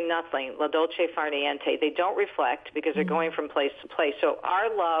of doing nothing, la dolce far niente. They don't reflect because they're going from place to place. So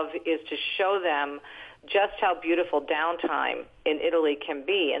our love is to show them just how beautiful downtime in Italy can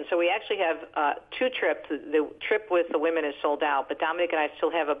be. And so we actually have two trips. The trip with the women is sold out, but Dominic and I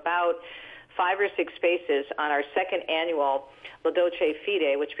still have about 5 or 6 spaces on our second annual La Dolce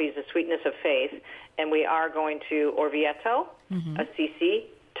Fide, which means the sweetness of faith. And we are going to Orvieto, Assisi,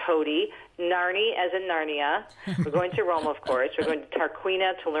 Todi, Narni, as in Narnia. We're going to Rome, of course. We're going to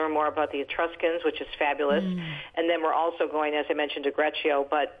Tarquina to learn more about the Etruscans, which is fabulous. And then we're also going, as I mentioned, to Greccio.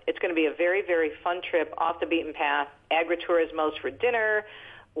 But it's going to be a very, very fun trip off the beaten path. Agriturismos for dinner,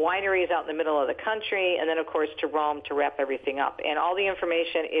 wineries out in the middle of the country, and then, of course, to Rome to wrap everything up. And all the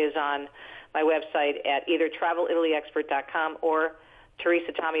information is on my website at either TravelItalyExpert.com or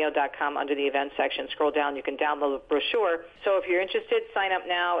TeresaTamio.com under the events section. Scroll down, you can download the brochure. So if you're interested, sign up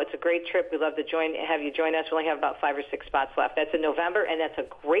now. It's a great trip. We'd love to have you join us. We only have about 5 or 6 spots left. That's in November, and that's a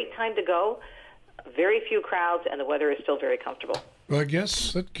great time to go. Very few crowds, and the weather is still very comfortable. Well, I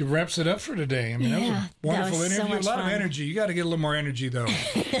guess that wraps it up for today. I mean, that was a wonderful interview. A lot of energy. You got to get a little more energy, though.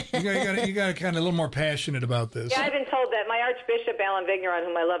 you got to kind of a little more passionate about this. Yeah, I've been told that. My Archbishop, Alan Vigneron,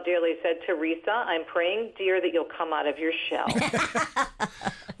 whom I love dearly, said, Teresa, I'm praying, dear, that you'll come out of your shell.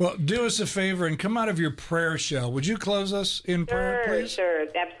 Well, do us a favor and come out of your prayer shell. Would you close us in prayer, please? Sure,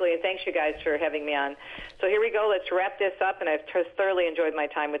 absolutely. And thanks, you guys, for having me on. So here we go. Let's wrap this up. And I've thoroughly enjoyed my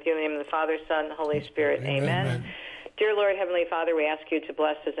time with you. In the name of the Father, Son, and Holy Spirit. Amen. Dear Lord, Heavenly Father, we ask you to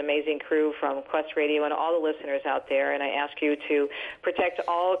bless this amazing crew from Quest Radio and all the listeners out there. And I ask you to protect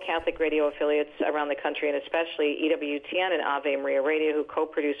all Catholic radio affiliates around the country, and especially EWTN and Ave Maria Radio, who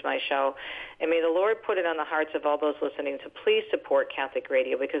co-produce my show. And may the Lord put it on the hearts of all those listening to please support Catholic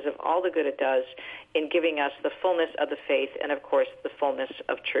Radio because of all the good it does in giving us the fullness of the faith and, of course, the fullness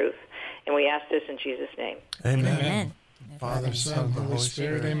of truth. And we ask this in Jesus' name. Amen. Father, Son, Holy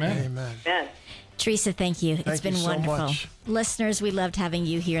Spirit. Amen. Amen. Teresa, thank you. It's been wonderful. So much. Listeners, we loved having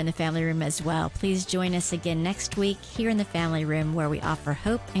you here in the Family Room as well. Please join us again next week here in the Family Room, where we offer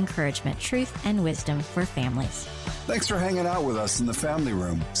hope, encouragement, truth, and wisdom for families. Thanks for hanging out with us in the Family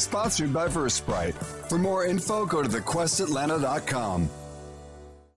Room, sponsored by Versprite. For more info, go to thequestatlanta.com.